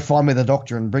 go find me the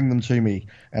Doctor and bring them to me.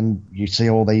 And you see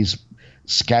all these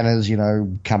scanners, you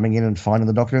know, coming in and finding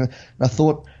the Doctor. And I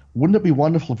thought, wouldn't it be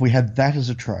wonderful if we had that as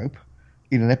a trope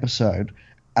in an episode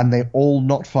and they're all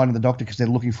not finding the Doctor because they're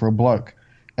looking for a bloke?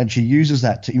 And she uses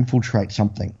that to infiltrate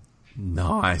something.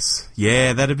 Nice.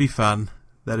 Yeah, that'd be fun.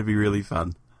 That'd be really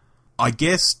fun. I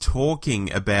guess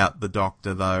talking about the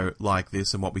Doctor, though, like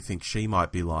this and what we think she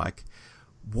might be like,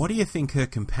 what do you think her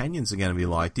companions are going to be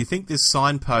like? Do you think this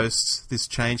signpost, this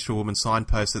change to a woman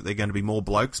signpost, that they're going to be more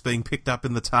blokes being picked up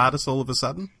in the TARDIS all of a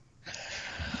sudden?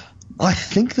 I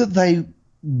think that they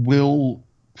will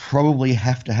probably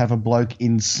have to have a bloke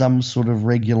in some sort of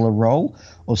regular role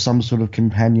or some sort of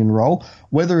companion role,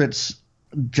 whether it's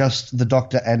just the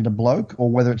Doctor and a bloke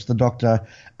or whether it's the Doctor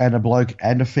and a bloke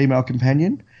and a female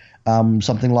companion,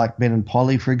 something like Ben and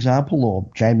Polly, for example, or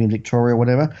Jamie and Victoria or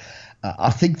whatever.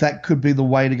 I think that could be the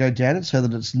way to go down it so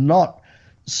that it's not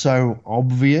so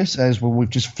obvious as well. We've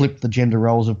just flipped the gender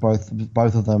roles of both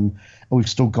of them and we've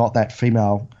still got that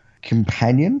female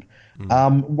companion.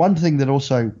 One thing that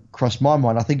also crossed my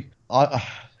mind, I think,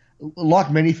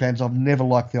 like many fans, I've never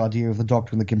liked the idea of the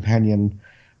Doctor and the companion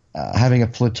having a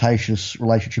flirtatious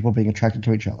relationship or being attracted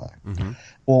to each other,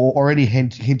 or any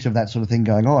hint of that sort of thing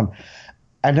going on.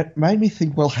 And it made me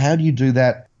think, well, how do you do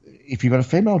that if you've got a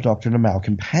female Doctor and a male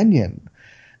companion?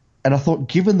 And I thought,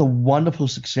 given the wonderful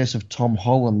success of Tom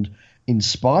Holland in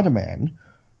Spider-Man,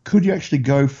 could you actually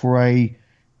go for a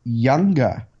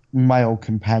younger male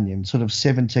companion, sort of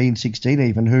 17, 16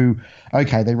 even, who,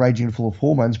 okay, they're raging full of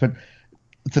hormones, but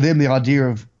for them the idea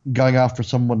of going after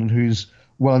someone who's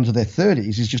well into their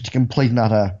 30s is just a complete and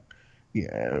utter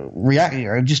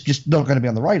reaction, just not going to be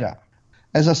on the radar.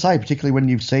 As I say, particularly when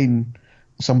you've seen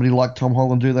somebody like Tom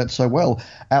Holland do that so well,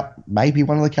 maybe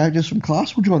one of the characters from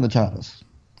Class will join the TARDIS.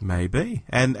 Maybe.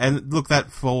 And look,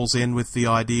 that falls in with the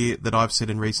idea that I've said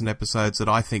in recent episodes that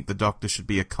I think the Doctor should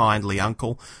be a kindly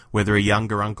uncle, whether a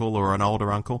younger uncle or an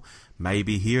older uncle.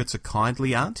 Maybe here it's a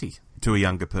kindly auntie to a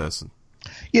younger person.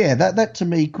 Yeah, that to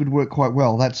me could work quite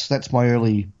well. That's my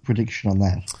early prediction on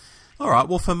that. All right,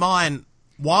 well, for mine,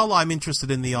 while I'm interested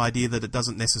in the idea that it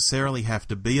doesn't necessarily have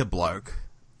to be a bloke,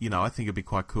 you know, I think it'd be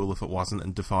quite cool if it wasn't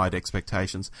and defied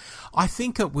expectations. I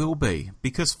think it will be,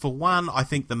 because for one, I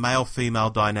think the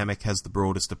male-female dynamic has the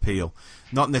broadest appeal.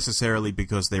 Not necessarily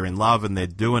because they're in love and they're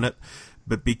doing it,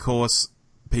 but because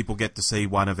people get to see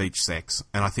one of each sex,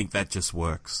 and I think that just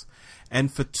works.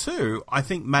 And for two, I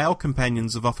think male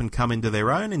companions have often come into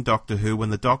their own in Doctor Who when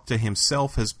the Doctor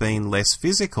himself has been less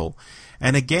physical.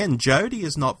 And again, Jodie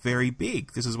is not very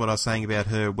big. This is what I was saying about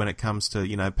her when it comes to,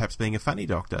 you know, perhaps being a funny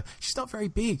Doctor. She's not very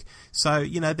big. So,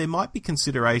 you know, there might be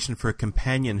consideration for a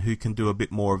companion who can do a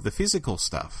bit more of the physical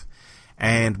stuff.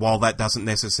 And while that doesn't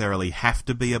necessarily have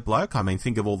to be a bloke, I mean,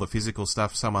 think of all the physical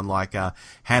stuff someone like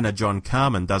Hannah John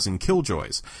Carmen does in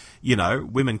Killjoys. You know,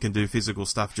 women can do physical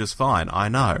stuff just fine, I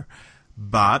know.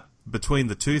 But between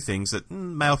the two things, that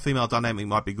male-female dynamic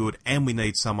might be good, and we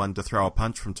need someone to throw a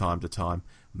punch from time to time,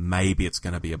 maybe it's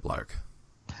going to be a bloke.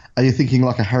 Are you thinking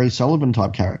like a Harry Sullivan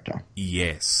type character?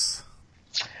 Yes.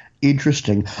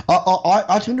 Interesting.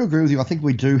 I tend to agree with you. I think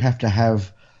we do have to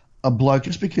have a bloke,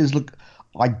 just because, look,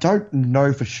 I don't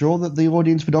know for sure that the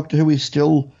audience for Doctor Who is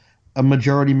still a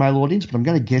majority male audience, but I'm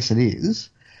going to guess it is.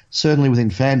 Certainly within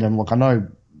fandom. Look, I know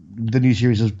the new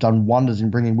series has done wonders in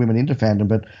bringing women into fandom,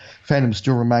 but fandom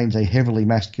still remains a heavily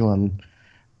masculine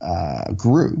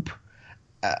group.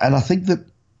 And I think that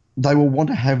they will want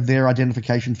to have their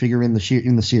identification figure in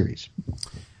the series.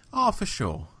 Oh, for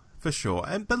sure. For sure.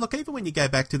 But look, even when you go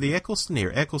back to the Eccleston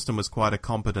era, Eccleston was quite a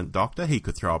competent doctor. He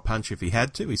could throw a punch if he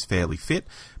had to. He's fairly fit.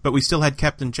 But we still had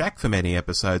Captain Jack for many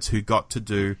episodes who got to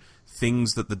do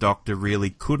things that the Doctor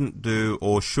really couldn't do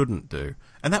or shouldn't do.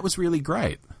 And that was really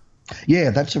great.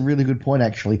 Yeah, that's a really good point,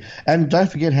 actually. And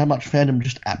don't forget how much fandom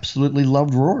just absolutely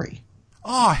loved Rory.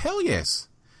 Oh, hell yes.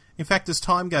 In fact, as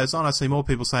time goes on, I see more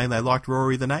people saying they liked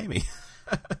Rory than Amy.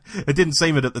 It didn't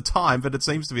seem it at the time, but it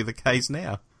seems to be the case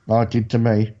now. Oh, it did to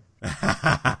me.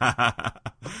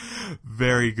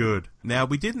 Very good. Now,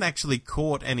 we didn't actually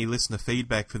court any listener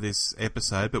feedback for this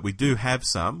episode, but we do have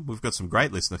some. We've got some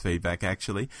great listener feedback,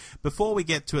 actually. Before we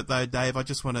get to it, though, Dave, I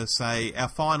just want to say our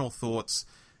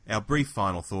brief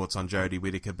final thoughts on Jodie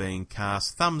Whittaker being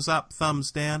cast. Thumbs up,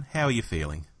 thumbs down. How are you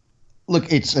feeling?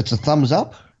 Look, it's a thumbs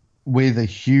up with a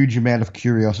huge amount of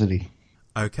curiosity.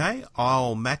 Okay,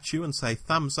 I'll match you and say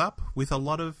thumbs up with a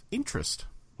lot of interest.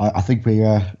 I think we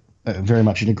are very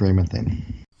much in agreement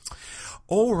then.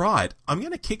 All right, I'm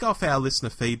going to kick off our listener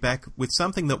feedback with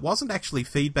something that wasn't actually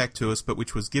feedback to us, but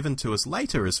which was given to us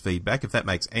later as feedback, if that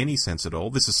makes any sense at all.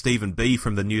 This is Stephen B.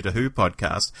 from the New to Who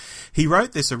podcast. He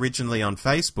wrote this originally on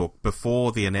Facebook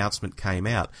before the announcement came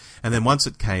out, and then once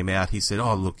it came out, he said,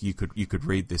 "Oh, look, you could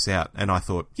read this out." And I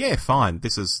thought, yeah, fine.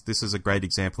 This is a great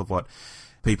example of what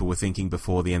people were thinking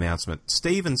before the announcement.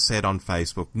 Stephen said on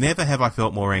Facebook, "Never have I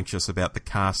felt more anxious about the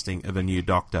casting of a new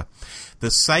Doctor. The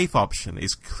safe option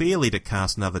is clearly to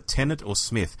cast another Tennant or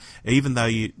Smith, even though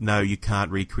you know you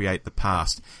can't recreate the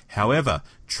past. However,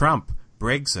 Trump,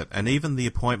 Brexit, and even the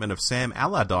appointment of Sam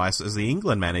Allardyce as the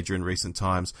England manager in recent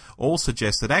times all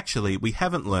suggest that actually we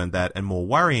haven't learned that, and more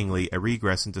worryingly, a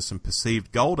regress into some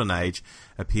perceived golden age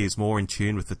appears more in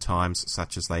tune with the times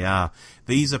such as they are.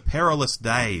 These are perilous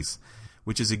days."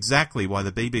 Which is exactly why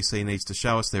the BBC needs to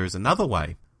show us there is another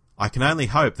way. I can only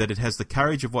hope that it has the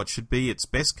courage of what should be its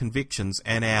best convictions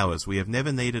and ours. We have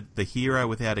never needed the hero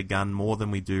without a gun more than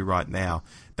we do right now.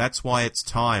 That's why it's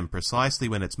time, precisely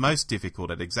when it's most difficult,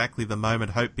 at exactly the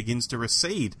moment hope begins to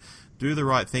recede. Do the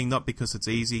right thing, not because it's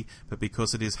easy, but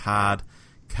because it is hard.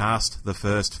 Cast the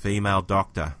first female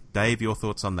Doctor. Dave, your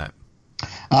thoughts on that?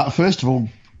 First of all,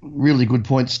 really good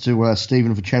points to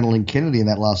Stephen for channeling Kennedy in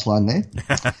that last line there.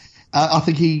 I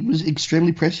think he was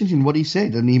extremely prescient in what he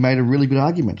said, and he made a really good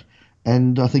argument.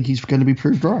 And I think he's going to be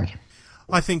proved right.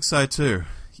 I think so too.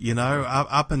 You know,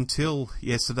 up until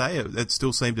yesterday, it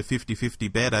still seemed a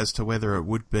 50-50 bet as to whether it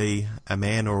would be a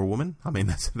man or a woman. I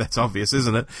mean, that's obvious,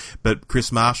 isn't it? But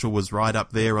Chris Marshall was right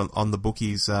up there on the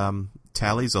bookies'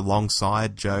 tallies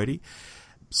alongside Jodie.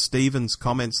 Stephen's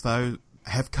comments, though,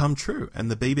 have come true,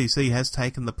 and the BBC has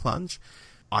taken the plunge.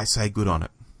 I say good on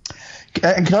it.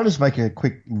 And can I just make a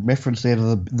quick reference there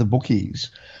to the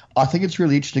bookies? I think it's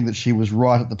really interesting that she was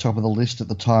right at the top of the list at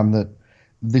the time that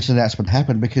this announcement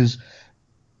happened, because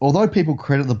although people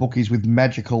credit the bookies with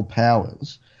magical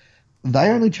powers, they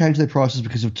only changed their prices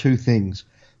because of two things: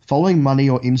 following money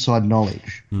or inside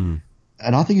knowledge. And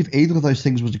I think if either of those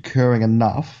things was occurring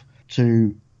enough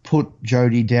to put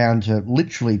Jodie down to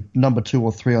literally number 2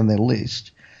 or 3 on their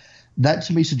list, that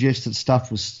to me suggests that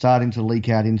stuff was starting to leak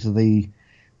out into the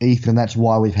ether, and that's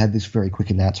why we've had this very quick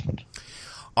announcement.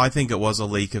 I think it was a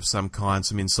leak of some kind,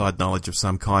 some inside knowledge of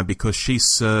some kind, because she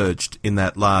surged in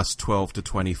that last 12 to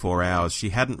 24 hours. She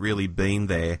hadn't really been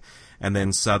there, and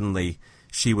then suddenly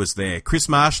she was there. Chris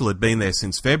Marshall had been there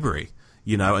since February,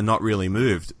 you know, and not really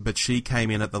moved, but she came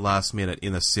in at the last minute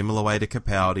in a similar way to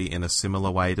Capaldi, in a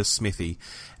similar way to Smithy,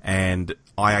 and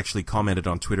I actually commented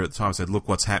on Twitter at the time and said, look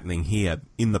what's happening here.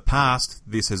 In the past,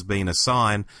 this has been a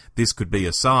sign. This could be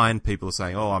a sign. People are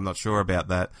saying, oh, I'm not sure about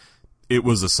that. It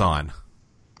was a sign.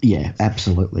 Yeah,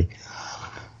 absolutely.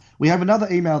 We have another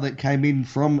email that came in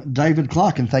from David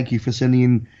Clark, and thank you for sending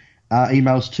in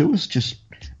emails to us, just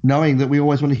knowing that we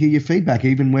always want to hear your feedback,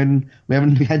 even when we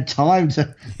haven't had time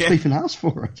to even ask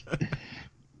for it.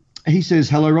 He says,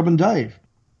 hello, Rob and Dave.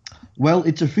 Well,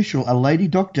 it's official. A lady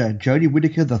doctor, Jodie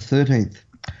Whittaker the 13th.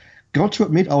 Got to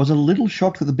admit, I was a little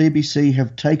shocked that the BBC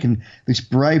have taken this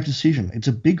brave decision. It's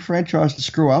a big franchise to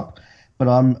screw up, but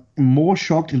I'm more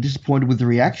shocked and disappointed with the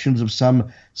reactions of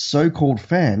some so-called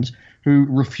fans who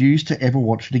refuse to ever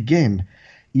watch it again.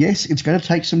 Yes, it's going to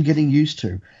take some getting used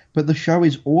to, but the show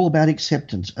is all about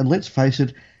acceptance, and let's face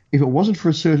it, if it wasn't for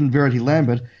a certain Verity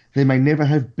Lambert, there may never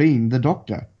have been the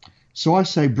Doctor. So I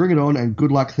say bring it on and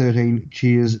good luck 13.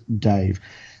 Cheers, Dave.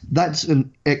 That's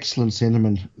an excellent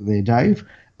sentiment there, Dave.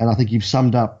 And I think you've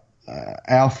summed up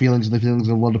our feelings and the feelings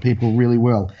of a lot of people really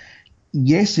well.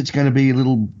 Yes, it's going to be a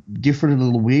little different and a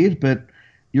little weird, but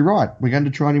you're right. We're going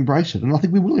to try and embrace it, and I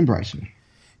think we will embrace it.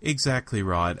 Exactly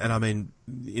right. And I mean,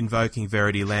 invoking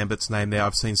Verity Lambert's name there,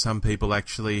 I've seen some people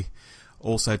actually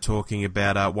also talking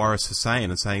about Waris Hussein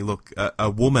and saying, look, a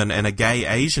woman and a gay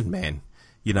Asian man,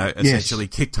 essentially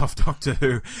kicked off Doctor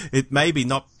Who. It may be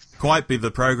not quite be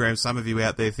the program some of you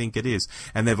out there think it is.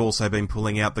 And they've also been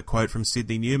pulling out the quote from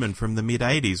Sidney Newman from the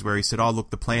mid-'80s where he said, oh, look,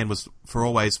 the plan was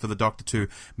always for the Doctor to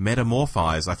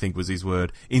metamorphise, I think was his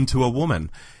word, into a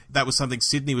woman. That was something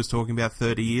Sidney was talking about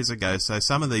 30 years ago. So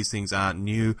some of these things aren't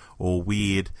new or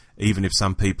weird, even if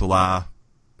some people are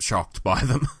shocked by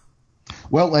them.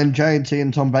 Well, and J&T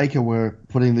and Tom Baker were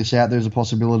putting this out. There's a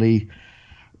possibility,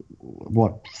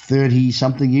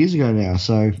 30-something years ago now.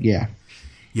 So, yeah.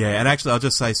 Yeah, and actually I'll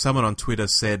just say someone on Twitter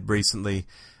said recently,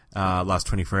 last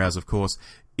 24 hours of course,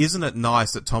 isn't it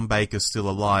nice that Tom Baker's still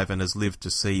alive and has lived to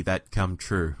see that come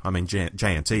true? I mean,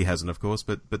 J&T hasn't, of course,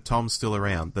 but Tom's still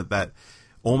around. That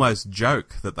almost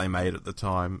joke that they made at the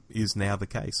time is now the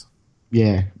case.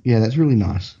 Yeah, that's really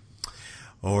nice.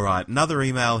 All right, another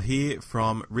email here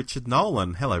from Richard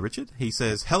Nolan. Hello, Richard. He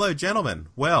says, hello, gentlemen.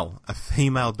 Well, a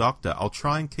female doctor. I'll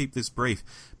try and keep this brief,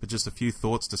 but just a few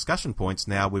thoughts, discussion points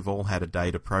now we've all had a day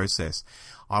to process.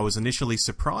 I was initially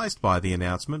surprised by the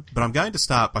announcement, but I'm going to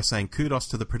start by saying kudos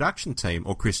to the production team,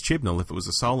 or Chris Chibnall if it was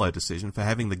a solo decision, for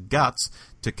having the guts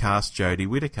to cast Jodie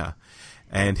Whittaker.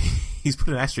 And he's put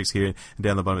an asterisk here, and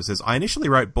down the bottom it says, I initially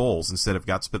wrote balls instead of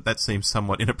guts, but that seems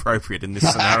somewhat inappropriate in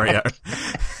this scenario.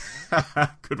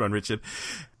 Good one, Richard.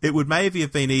 It would maybe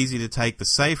have been easy to take the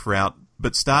safe route,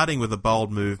 but starting with a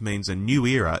bold move means a new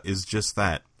era is just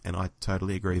that, and I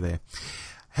totally agree there.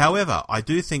 However, I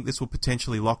do think this will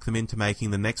potentially lock them into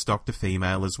making the next Doctor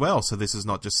female as well, so this is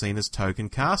not just seen as token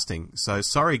casting. So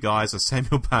sorry guys, a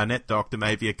Samuel Barnett Doctor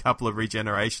may be a couple of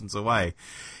regenerations away.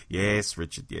 Yes,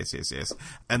 Richard, yes.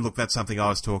 And look, that's something I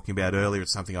was talking about earlier.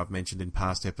 It's something I've mentioned in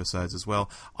past episodes as well.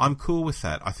 I'm cool with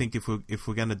that. I think if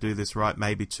we're going to do this right,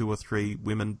 maybe 2 or 3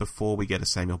 women before we get a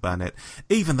Samuel Barnett.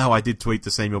 Even though I did tweet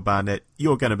to Samuel Barnett,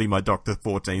 you're going to be my Doctor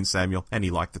 14, Samuel, and he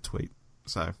liked the tweet.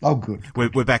 So good.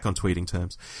 We're back on tweeting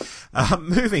terms.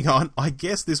 Moving on, I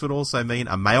guess this would also mean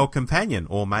a male companion,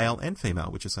 or male and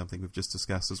female, which is something we've just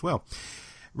discussed as well.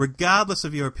 Regardless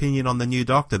of your opinion on the new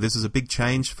Doctor, this is a big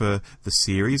change for the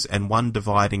series and one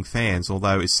dividing fans,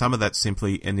 although is some of that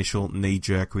simply initial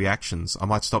knee-jerk reactions? I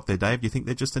might stop there, Dave. Do you think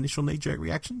they're just initial knee-jerk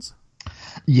reactions?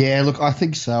 Yeah, look, I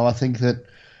think so. I think that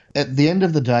at the end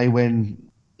of the day, when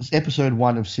episode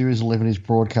 1 of Series 11 is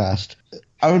broadcast,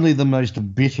 only the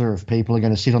most bitter of people are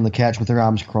going to sit on the couch with their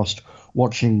arms crossed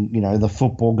watching, the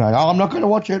football going, oh, I'm not going to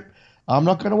watch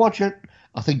it.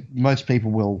 I think most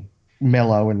people will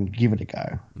mellow and give it a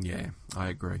go. Yeah, I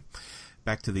agree.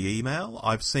 Back to the email.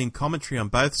 I've seen commentary on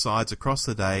both sides across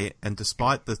the day, and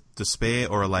despite the despair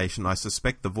or elation, I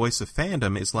suspect the voice of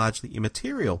fandom is largely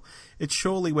immaterial. It's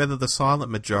surely whether the silent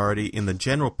majority in the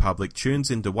general public tunes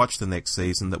in to watch the next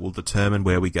season that will determine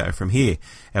where we go from here.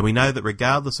 And we know that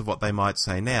regardless of what they might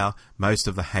say now, most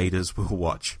of the haters will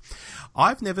watch.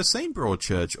 I've never seen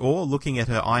Broadchurch, or looking at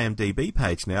her IMDb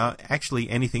page now, actually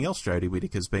anything else Jodie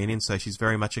Whittaker's been in, so she's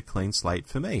very much a clean slate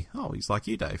for me. Oh, he's like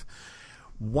you, Dave.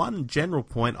 One general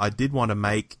point I did want to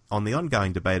make on the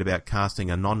ongoing debate about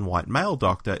casting a non-white male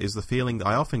Doctor is the feeling that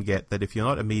I often get that if you're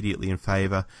not immediately in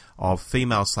favour of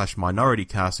female/minority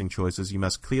casting choices, you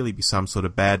must clearly be some sort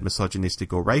of bad,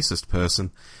 misogynistic or racist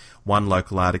person. One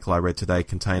local article I read today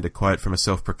contained a quote from a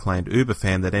self-proclaimed Uber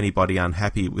fan that anybody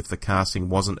unhappy with the casting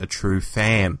wasn't a true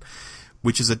fan,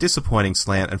 which is a disappointing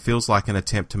slant and feels like an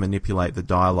attempt to manipulate the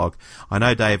dialogue. I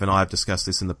know Dave and I have discussed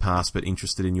this in the past, but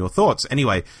interested in your thoughts.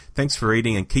 Anyway, thanks for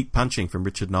reading and keep punching, from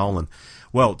Richard Nolan.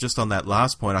 Well, just on that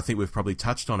last point, I think we've probably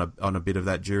touched on a bit of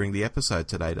that during the episode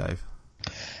today, Dave.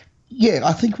 Yeah,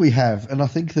 I think we have, and I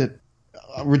think that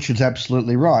Richard's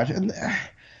absolutely right. And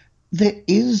there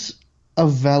is a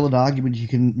valid argument you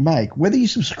can make, whether you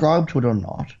subscribe to it or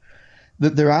not,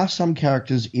 that there are some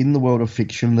characters in the world of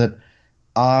fiction that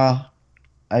are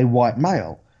a white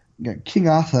male. King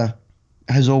Arthur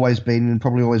has always been and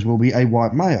probably always will be a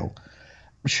white male.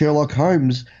 Sherlock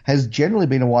Holmes has generally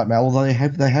been a white male, although they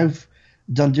have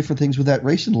done different things with that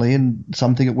recently, and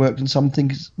some think it worked and some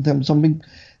think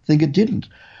it didn't.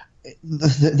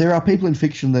 There are people in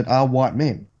fiction that are white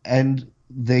men, and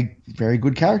they're very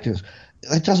good characters.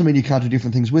 That doesn't mean you can't do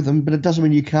different things with them, but it doesn't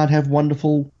mean you can't have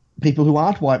wonderful people who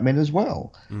aren't white men as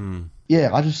well. Yeah,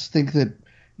 I just think that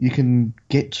you can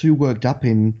get too worked up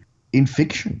in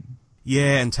fiction.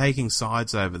 Yeah, and taking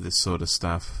sides over this sort of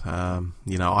stuff.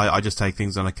 I just take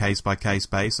things on a case-by-case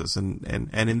basis. And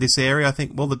in this area, I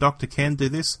think, well, the Doctor can do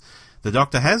this. The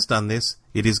Doctor has done this.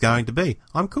 It is going to be.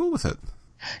 I'm cool with it.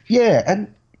 Yeah,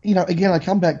 and, again, I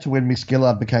come back to when Miss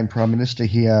Gillard became Prime Minister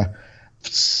here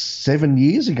 7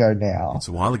 years ago now. It's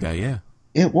a while ago, yeah.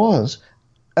 It was.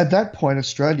 At that point,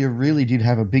 Australia really did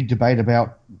have a big debate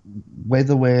about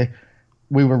whether we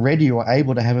were ready or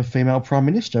able to have a female Prime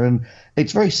Minister. And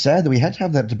it's very sad that we had to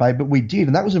have that debate, but we did.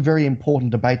 And that was a very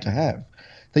important debate to have.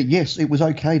 That, yes, it was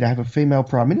okay to have a female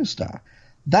Prime Minister.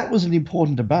 That was an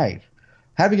important debate.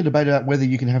 Having a debate about whether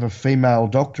you can have a female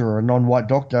doctor or a non-white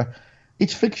doctor,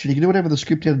 it's fiction. You can do whatever the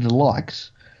script editor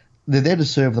likes. They're there to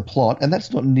serve the plot, and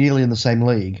that's not nearly in the same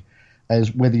league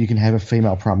as whether you can have a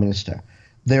female Prime Minister.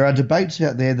 There are debates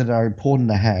out there that are important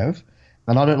to have,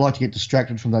 and I don't like to get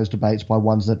distracted from those debates by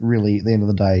ones that really, at the end of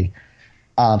the day,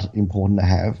 aren't important to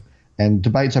have. And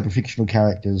debates over fictional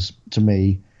characters, to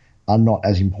me, are not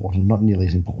as important, not nearly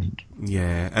as important.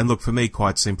 Yeah, and look, for me,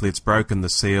 quite simply, it's broken the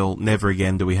seal. Never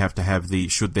again do we have to have the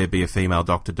should there be a female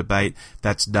doctor debate.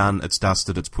 That's done, it's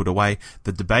dusted, it's put away.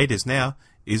 The debate is now,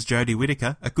 is Jodie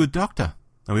Whittaker a good doctor?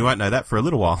 And we won't know that for a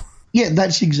little while. Yeah,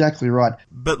 that's exactly right.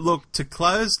 But look, to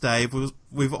close, Dave,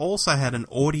 we've also had an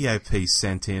audio piece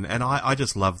sent in, and I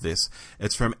just love this.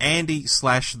 It's from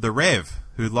Andy/The Rev,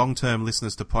 who long-term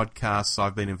listeners to podcasts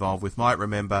I've been involved with might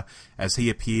remember, as he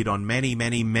appeared on many,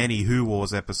 many, many Who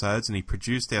Wars episodes, and he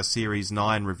produced our Series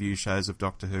 9 review shows of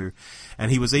Doctor Who, and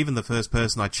he was even the first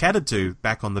person I chatted to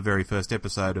back on the very first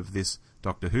episode of this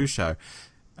Doctor Who show.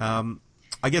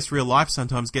 I guess real life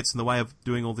sometimes gets in the way of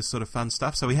doing all this sort of fun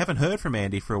stuff, so we haven't heard from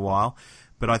Andy for a while,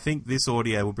 but I think this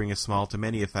audio will bring a smile to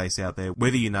many a face out there,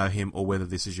 whether you know him or whether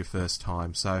this is your first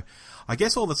time. So I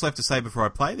guess all that's left to say before I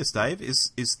play this, Dave,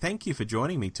 is thank you for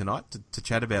joining me tonight to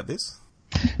chat about this.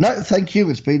 No, thank you.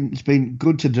 It's been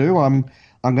good to do.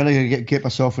 I'm going to get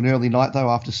myself an early night, though,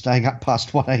 after staying up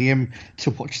past 1 a.m.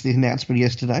 to watch the announcement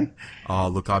yesterday. Oh,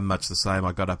 look, I'm much the same.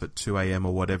 I got up at 2 a.m.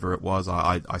 or whatever it was.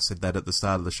 I said that at the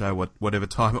start of the show, whatever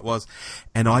time it was.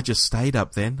 And I just stayed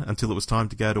up then until it was time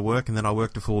to go to work, and then I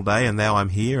worked a full day, and now I'm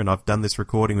here, and I've done this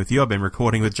recording with you. I've been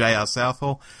recording with J.R.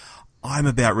 Southall. I'm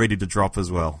about ready to drop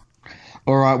as well.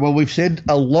 All right, well, we've said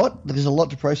a lot. There's a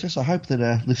lot to process. I hope that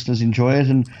our listeners enjoy it,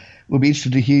 and we'll be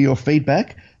interested to hear your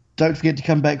feedback. Don't forget to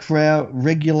come back for our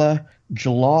regular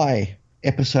July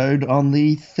episode on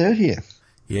the 30th.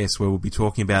 Yes, where we'll be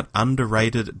talking about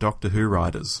underrated Doctor Who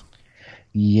writers.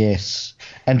 Yes.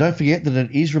 And don't forget that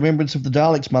it is Remembrance of the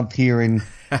Daleks month here in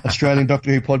Australian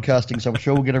Doctor Who podcasting, so I'm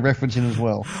sure we'll get a reference in as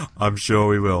well. I'm sure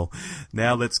we will.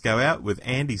 Now let's go out with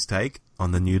Andy's take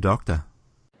on the new Doctor.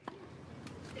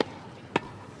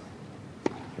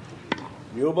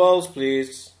 New balls,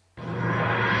 please.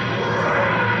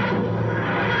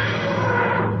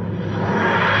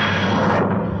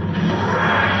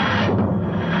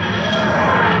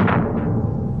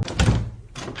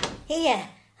 Here,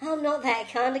 I'm not that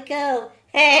kind of girl.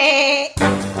 Hey!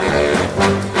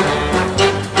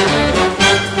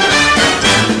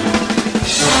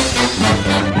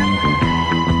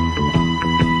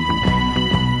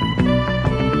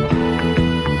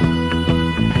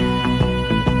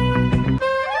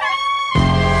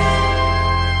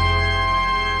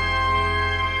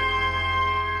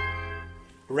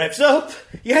 Revs up!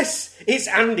 Yes, it's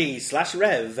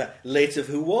Andy/Rev, late of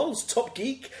Who Was, Top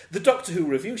Geek, the Doctor Who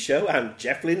review show, and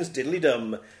Jeff Lynne's Diddly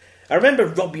Dum. I remember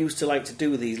Rob used to like to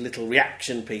do these little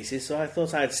reaction pieces, so I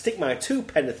thought I'd stick my 2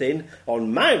 pence in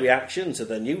on my reaction to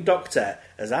the new Doctor,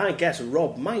 as I guess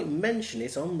Rob might mention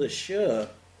it on the show.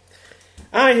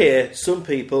 I hear some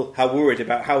people are worried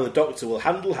about how the Doctor will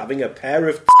handle having a pair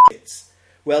of tits.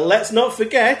 Well, let's not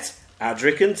forget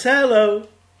Adric and Turlo.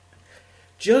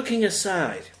 Joking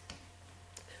aside,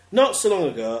 not so long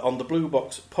ago on the Blue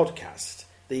Box podcast,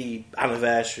 the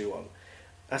anniversary one,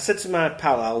 I said to my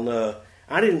pal Al Noor,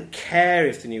 I didn't care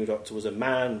if the new Doctor was a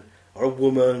man, or a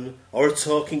woman, or a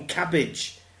talking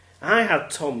cabbage. I had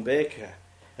Tom Baker,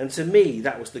 and to me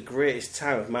that was the greatest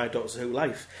time of my Doctor Who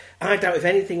life. I doubt if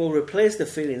anything will replace the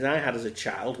feelings I had as a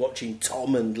child watching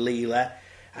Tom and Leela.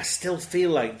 I still feel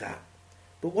like that.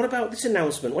 But what about this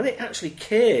announcement? When it actually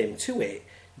came to it,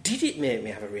 Did it make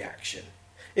me have a reaction?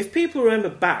 If people remember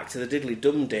back to the Diddly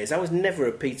Dum days, I was never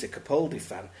a Peter Capaldi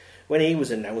fan. When he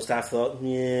was announced, I thought,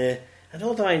 yeah. And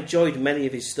although I enjoyed many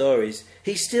of his stories,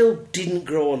 he still didn't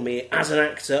grow on me as an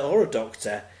actor or a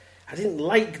doctor. I didn't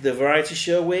like the variety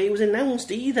show where he was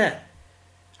announced either.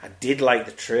 I did like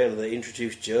the trailer that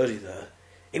introduced Jodie, though.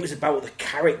 It was about the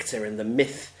character and the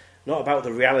myth, not about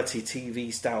the reality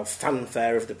TV style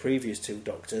fanfare of the previous two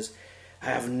Doctors. I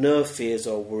have no fears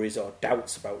or worries or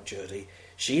doubts about Jodie.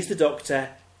 She's the Doctor,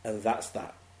 and that's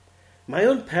that. My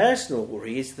own personal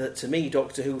worry is that to me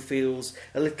Doctor Who feels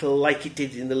a little like it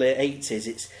did in the late 80s.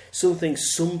 It's something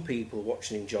some people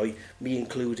watch and enjoy, me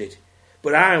included.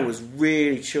 But I was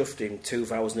really chuffed in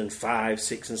 2005,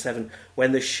 6 and 7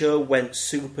 when the show went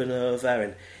supernova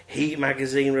and Heat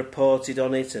magazine reported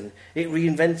on it and it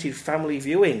reinvented family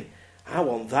viewing. I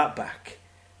want that back.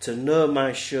 To know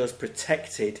my show's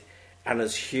protected and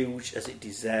as huge as it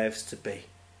deserves to be.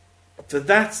 For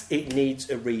that, it needs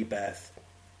a rebirth.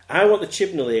 I want the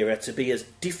Chibnall era to be as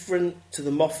different to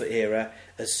the Moffat era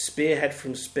as Spearhead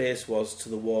from Space was to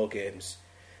the War Games.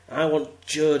 I want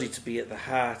Jodie to be at the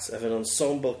heart of an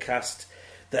ensemble cast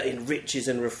that enriches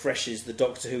and refreshes the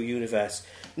Doctor Who universe,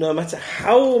 no matter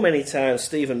how many times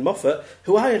Stephen Moffat,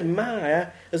 who I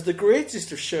admire as the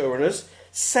greatest of showrunners,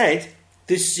 said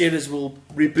this series will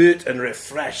reboot and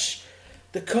refresh.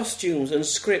 The costumes and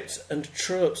scripts and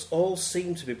tropes all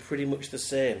seem to be pretty much the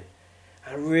same.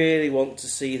 I really want to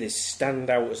see this stand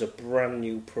out as a brand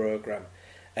new programme.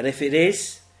 And if it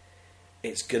is,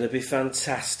 it's going to be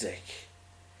fantastic.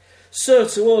 So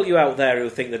to all you out there who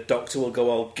think the Doctor will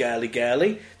go all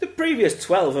girly-girly, the previous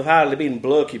 12 have hardly been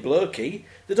blokey-blokey.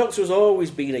 The Doctor has always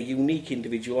been a unique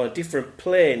individual on a different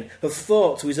plane of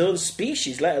thought to his own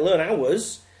species, let alone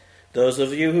ours. Those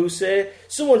of you who say,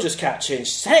 someone just can't change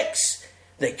sex,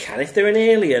 they can if they're an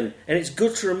alien, and it's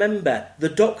good to remember, the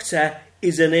Doctor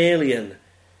is an alien.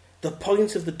 The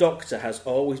point of the Doctor has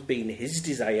always been his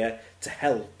desire to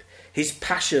help, his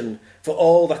passion for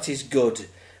all that is good,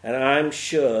 and I'm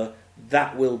sure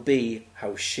that will be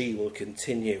how she will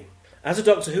continue. As a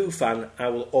Doctor Who fan, I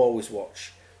will always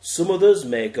watch. Some others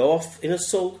may go off in a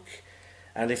sulk,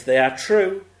 and if they are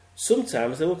true,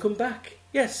 sometimes they will come back.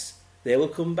 Yes, they will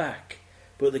come back.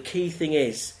 But the key thing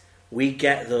is, we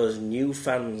get those new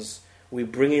fans. We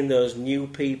bring in those new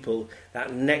people,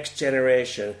 that next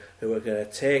generation who are going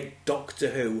to take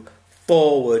Doctor Who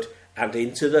forward and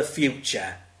into the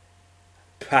future.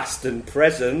 Past and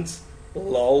present,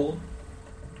 lol.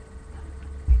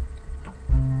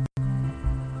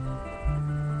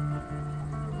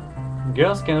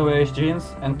 Girls can wear jeans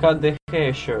and cut their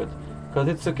hair short, cause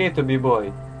it's okay to be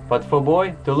boy. But for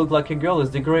boy, to look like a girl is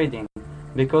degrading,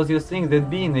 because you think that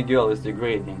being a girl is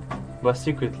degrading. But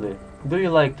secretly, do you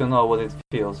like to know what it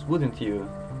feels, wouldn't you?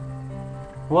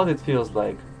 What it feels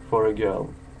like for a girl.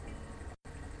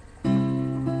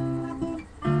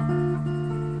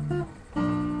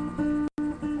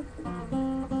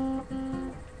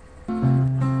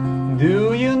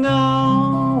 Do you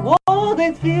know what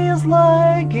it feels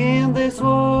like in this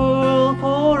world?